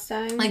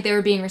disgusting. Like, they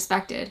were being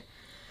respected.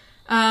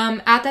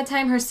 At that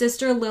time, her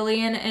sister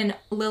Lillian and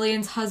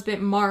Lillian's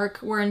husband Mark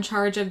were in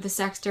charge of the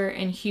sector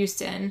in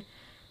Houston.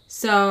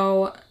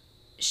 So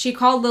she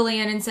called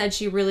Lillian and said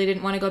she really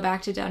didn't want to go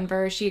back to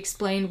Denver. She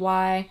explained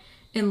why.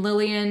 And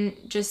Lillian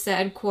just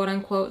said, quote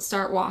unquote,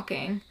 start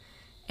walking.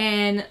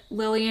 And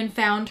Lillian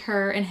found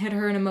her and hid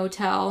her in a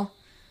motel.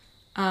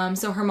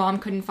 So her mom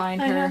couldn't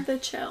find her. I have the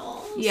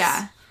chills.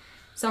 Yeah.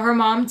 So her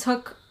mom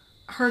took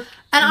her...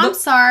 And I'm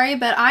sorry,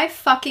 but I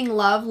fucking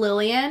love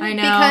Lillian. I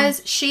know.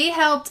 Because she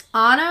helped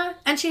Anna,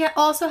 and she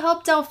also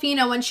helped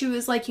Delphina when she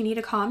was like, you need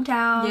to calm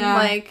down. Yeah.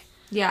 Like...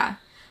 Yeah.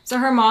 So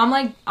her mom,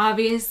 like,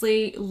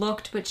 obviously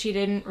looked, but she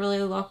didn't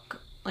really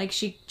look... Like,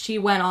 she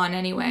went on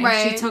anyway.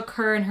 Right. She took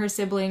her and her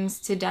siblings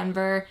to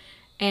Denver,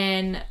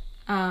 and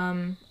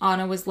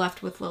Anna was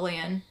left with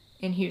Lillian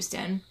in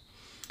Houston,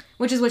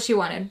 which is what she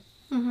wanted.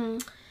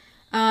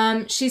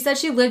 Mm-hmm. She said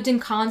she lived in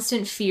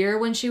constant fear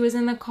when she was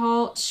in the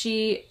cult.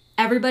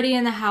 Everybody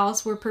in the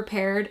house were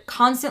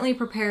constantly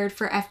prepared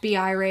for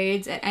FBI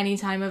raids at any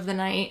time of the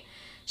night.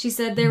 She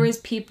said there was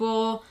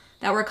people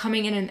that were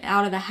coming in and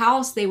out of the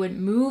house. They would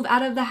move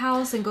out of the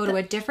house and go to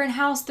a different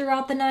house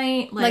throughout the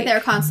night. Like they were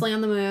constantly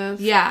on the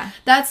move. Yeah.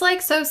 That's,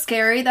 like, so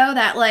scary, though,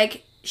 that,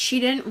 like, she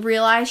didn't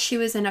realize she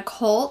was in a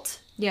cult.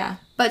 Yeah.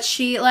 But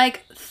she,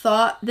 like,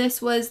 thought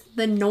this was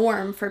the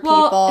norm for people.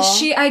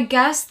 Well, I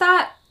guess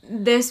that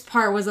this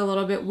part was a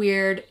little bit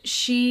weird.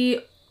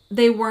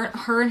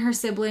 Her and her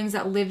siblings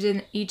that lived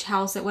in each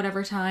house at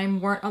whatever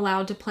time weren't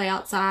allowed to play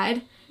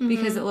outside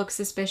because it looked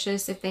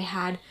suspicious if they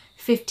had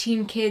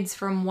 15 kids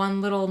from one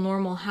little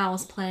normal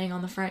house playing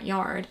on the front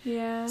yard.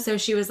 Yeah. So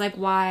she was like,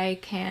 why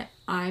can't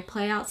I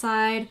play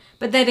outside?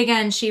 But then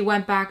again, she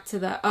went back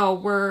to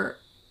we're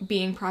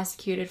being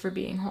prosecuted for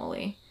being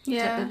holy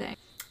type of thing.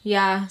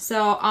 Yeah,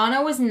 so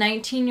Anna was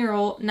 19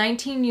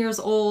 years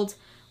old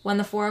when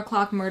the 4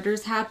 o'clock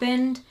murders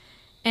happened,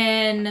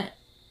 and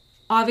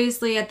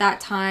obviously at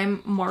that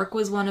time, Mark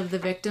was one of the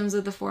victims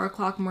of the 4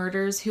 o'clock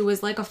murders, who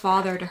was like a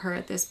father to her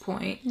at this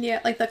point.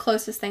 Yeah, like the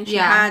closest thing she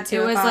had to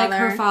it was a father. Like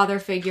her father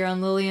figure,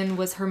 and Lillian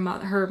was her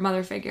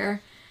mother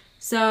figure.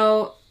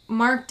 So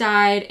Mark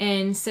died,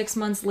 and 6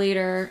 months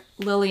later,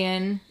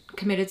 Lillian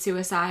committed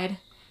suicide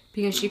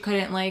because she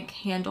couldn't, like,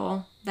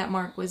 handle that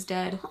Mark was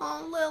dead.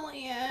 Oh,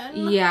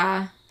 Lillian.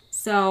 Yeah.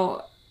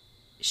 So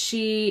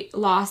she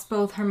lost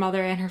both her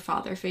mother and her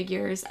father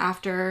figures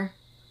after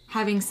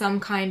having some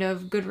kind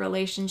of good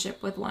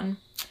relationship with one.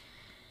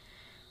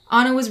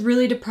 Anna was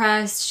really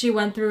depressed. She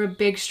went through a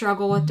big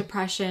struggle with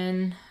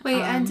depression.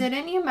 Wait, and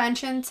didn't you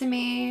mention to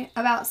me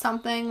about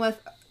something with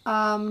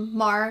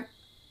Mark?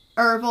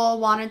 Ervil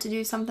wanted to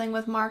do something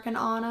with Mark and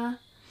Anna?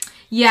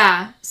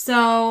 Yeah.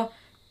 So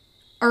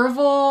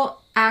Ervil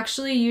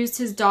actually used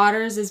his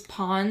daughters as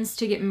pawns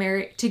to get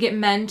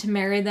men to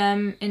marry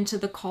them into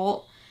the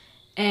cult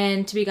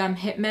and to become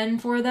hitmen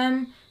for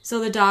them. So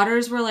the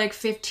daughters were like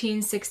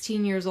 15,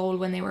 16 years old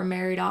when they were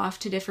married off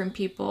to different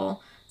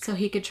people so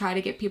he could try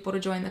to get people to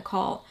join the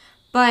cult.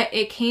 But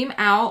it came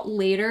out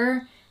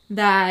later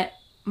that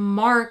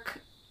Mark,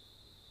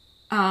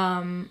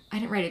 I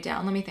didn't write it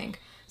down, let me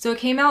think. So it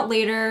came out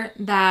later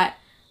that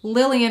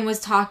Lillian was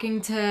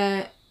talking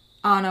to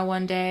Anna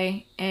one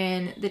day,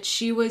 and that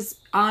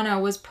Anna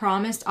was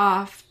promised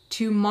off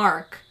to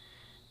Mark,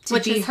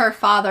 which is her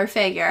father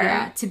figure.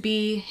 Yeah, to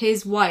be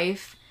his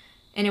wife,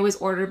 and it was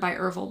ordered by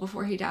Ervil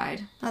before he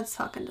died. That's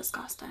fucking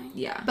disgusting.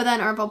 Yeah. But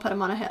then Ervil put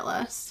him on a hit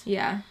list.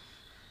 Yeah.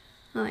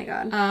 Oh my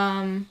god.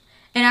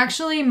 And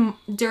actually,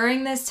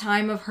 during this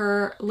time of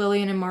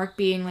Lillian and Mark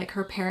being like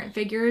her parent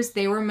figures,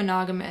 they were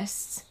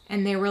monogamists,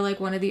 and they were like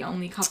one of the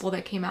only couple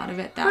that came out of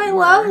it that I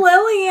love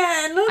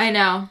Lillian. I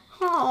know.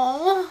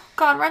 Oh,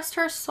 God rest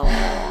her soul.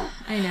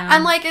 I know.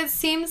 And, like, it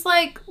seems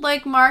like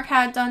Mark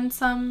had done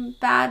some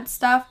bad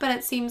stuff, but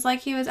it seems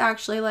like he was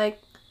actually,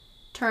 like,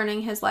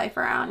 turning his life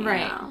around, you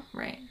know?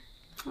 Right.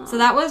 Aww. So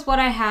that was what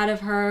I had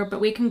of her,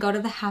 but we can go to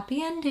the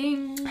happy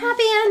endings.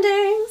 Happy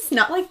endings!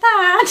 Not like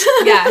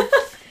that. Yeah.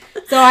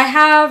 So I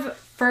have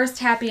first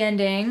happy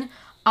ending.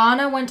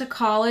 Anna went to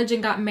college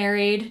and got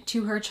married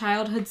to her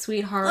childhood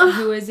sweetheart,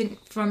 who is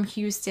from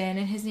Houston,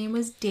 and his name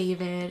was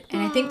David.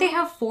 And I think they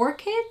have 4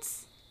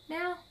 kids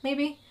now,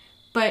 maybe.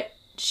 But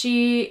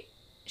she's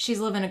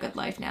living a good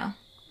life now.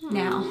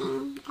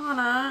 Anna,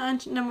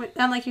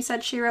 and like you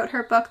said, she wrote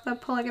her book, The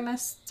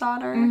Polygamist's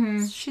Daughter.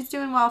 Mm-hmm. She's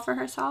doing well for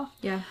herself.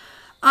 Yeah.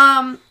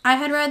 I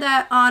had read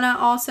that Anna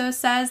also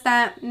says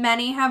that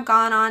many have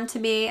gone on to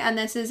be, and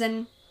this is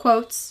in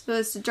quotes, it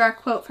was a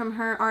direct quote from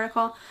her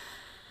article.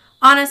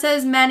 Anna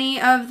says many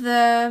of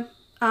the,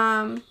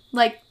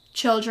 like,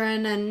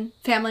 children and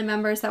family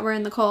members that were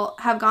in the cult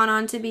have gone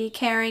on to be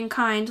caring,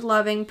 kind,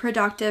 loving,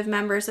 productive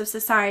members of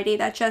society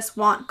that just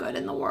want good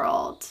in the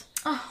world.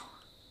 Oh,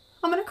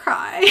 I'm gonna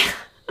cry.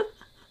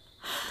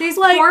 these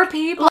poor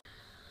people.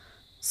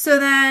 So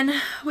then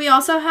we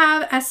also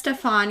have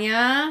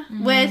Estefania,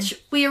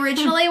 which we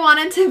originally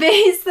wanted to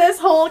base this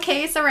whole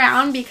case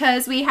around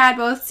because we had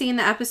both seen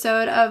the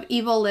episode of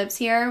Evil Lives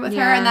Here with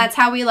her, and that's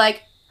how we,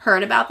 like,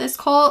 heard about this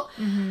cult.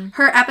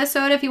 Her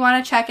episode, if you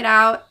want to check it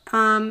out,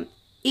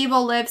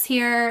 Evil Lives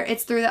Here,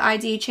 it's through the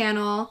ID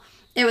channel.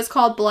 It was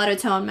called Blood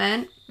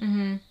Atonement.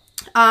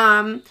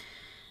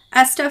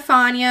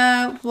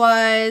 Estefania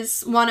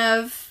was one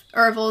of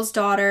Ervil's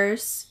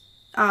daughters.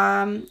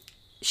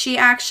 She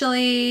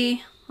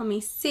actually, let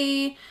me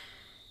see,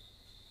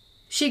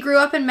 she grew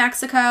up in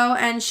Mexico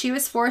and she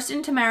was forced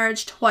into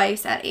marriage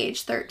twice at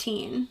age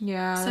 13.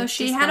 Yeah. So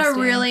she had a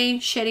really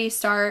shitty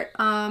start.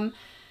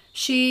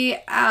 She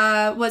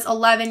was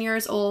 11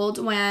 years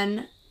old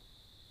when,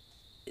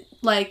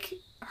 like,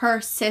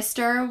 her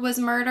sister was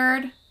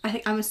murdered.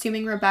 I'm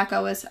assuming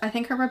Rebecca was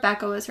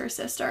her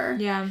sister.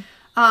 Yeah.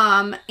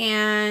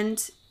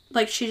 And,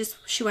 like, she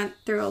went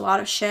through a lot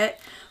of shit.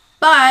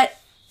 But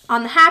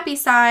on the happy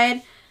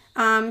side,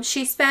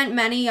 she spent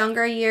many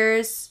younger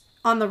years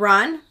on the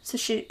run, so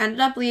she ended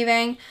up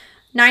leaving.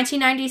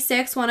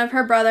 1996, one of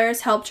her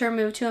brothers helped her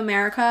move to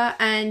America,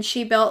 and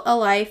she built a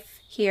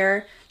life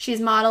here. She's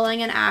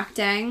modeling and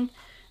acting.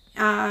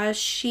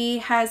 She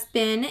has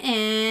been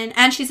in,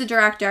 and she's a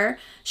director.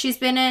 She's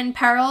been in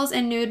Perils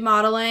in Nude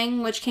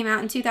Modeling, which came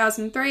out in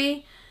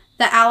 2003,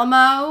 The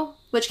Alamo,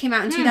 which came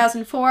out in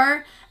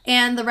 2004,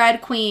 and The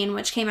Red Queen,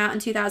 which came out in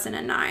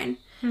 2009.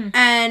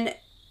 And,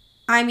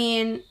 I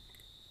mean,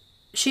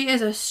 she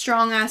is a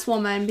strong-ass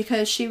woman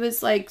because she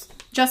was, like,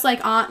 just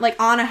like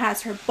Anna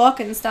has her book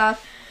and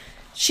stuff.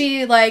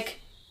 She, like,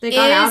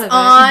 is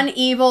on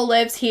Evil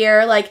Lives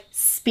Here, like,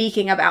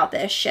 speaking about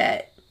this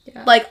shit.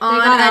 Yeah. Like,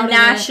 on a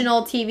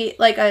national TV,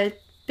 like, a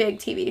big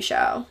TV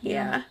show.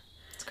 Yeah.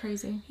 It's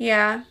crazy.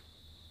 Yeah.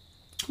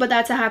 But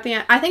that's a happy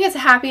I think it's a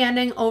happy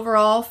ending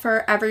overall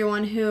for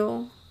everyone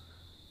who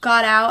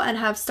got out and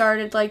have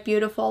started, like,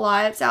 beautiful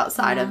lives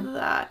outside of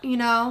that, you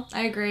know?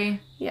 I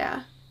agree.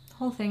 Yeah. The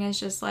whole thing is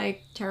just,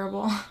 like,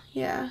 terrible.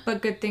 Yeah.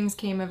 But good things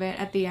came of it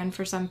at the end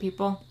for some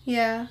people.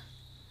 Yeah.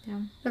 Yeah.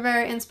 They're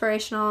very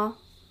inspirational.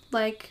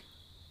 Like,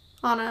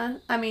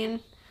 Anna, I mean,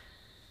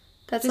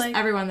 that's just like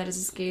everyone that has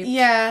escaped.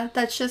 Yeah,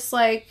 that's just,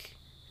 like,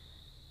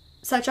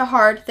 such a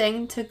hard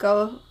thing to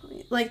go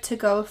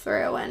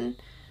through and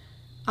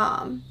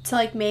to,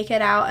 like, make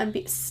it out and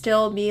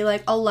still be,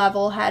 like, a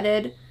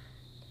level-headed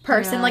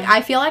person. Yeah. Like,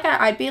 I feel like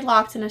I'd be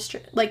locked in a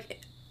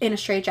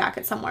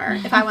straitjacket somewhere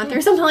if I went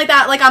through something like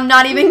that. Like, I'm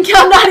not even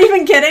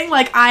kidding.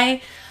 Like,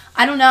 I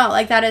don't know.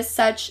 Like, that is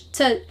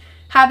to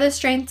have the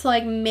strength to,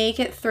 like, make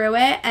it through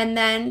it and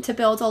then to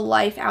build a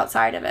life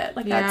outside of it.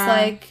 Like, that's,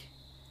 like,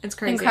 it's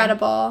crazy.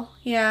 Incredible.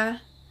 Yeah.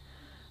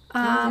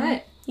 That's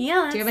it.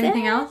 Yeah, do you have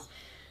anything else?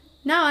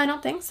 No, I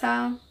don't think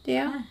so. Do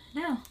you?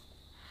 No.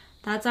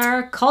 That's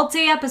our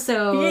culty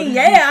episode.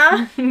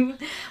 Yeah.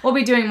 We'll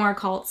be doing more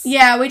cults.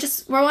 Yeah, we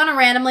want to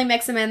randomly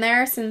mix them in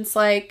there since,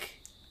 like,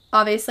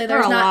 obviously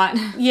there's not a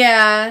lot.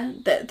 Yeah,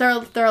 there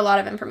are a lot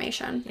of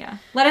information. Yeah.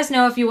 Let us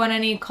know if you want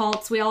any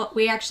cults.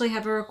 We actually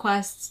have a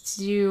request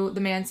to do the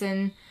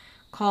Manson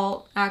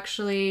cult,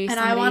 actually.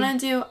 And I want to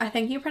do, I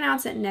think you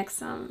pronounce it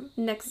Nixum.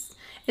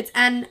 It's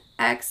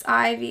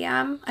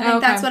NXIVM. I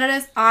think that's what it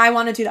is. I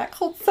want to do that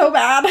cult so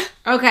bad.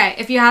 Okay.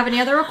 If you have any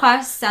other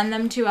requests, send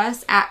them to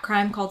us at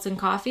Crime Cults and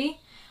Coffee.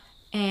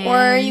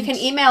 Or you can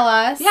email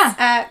us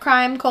at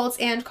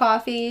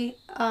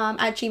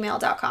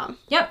crimecultsandcoffee@gmail.com.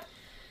 Yep.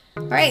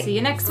 All right. See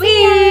you next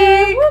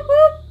week. Whoop,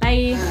 whoop.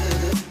 Bye.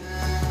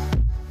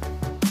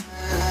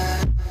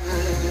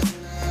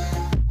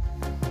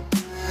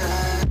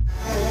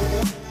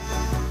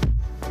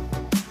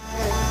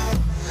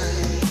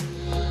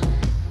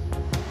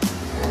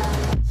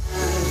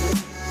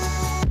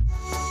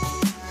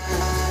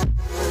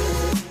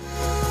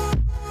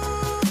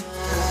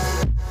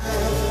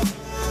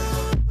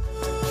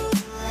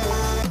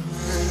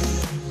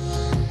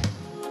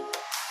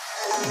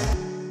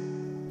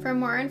 For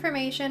more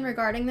information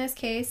regarding this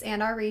case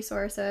and our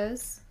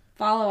resources,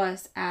 follow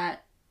us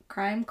at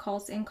Crime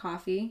Cults and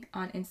Coffee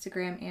on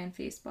Instagram and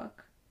Facebook.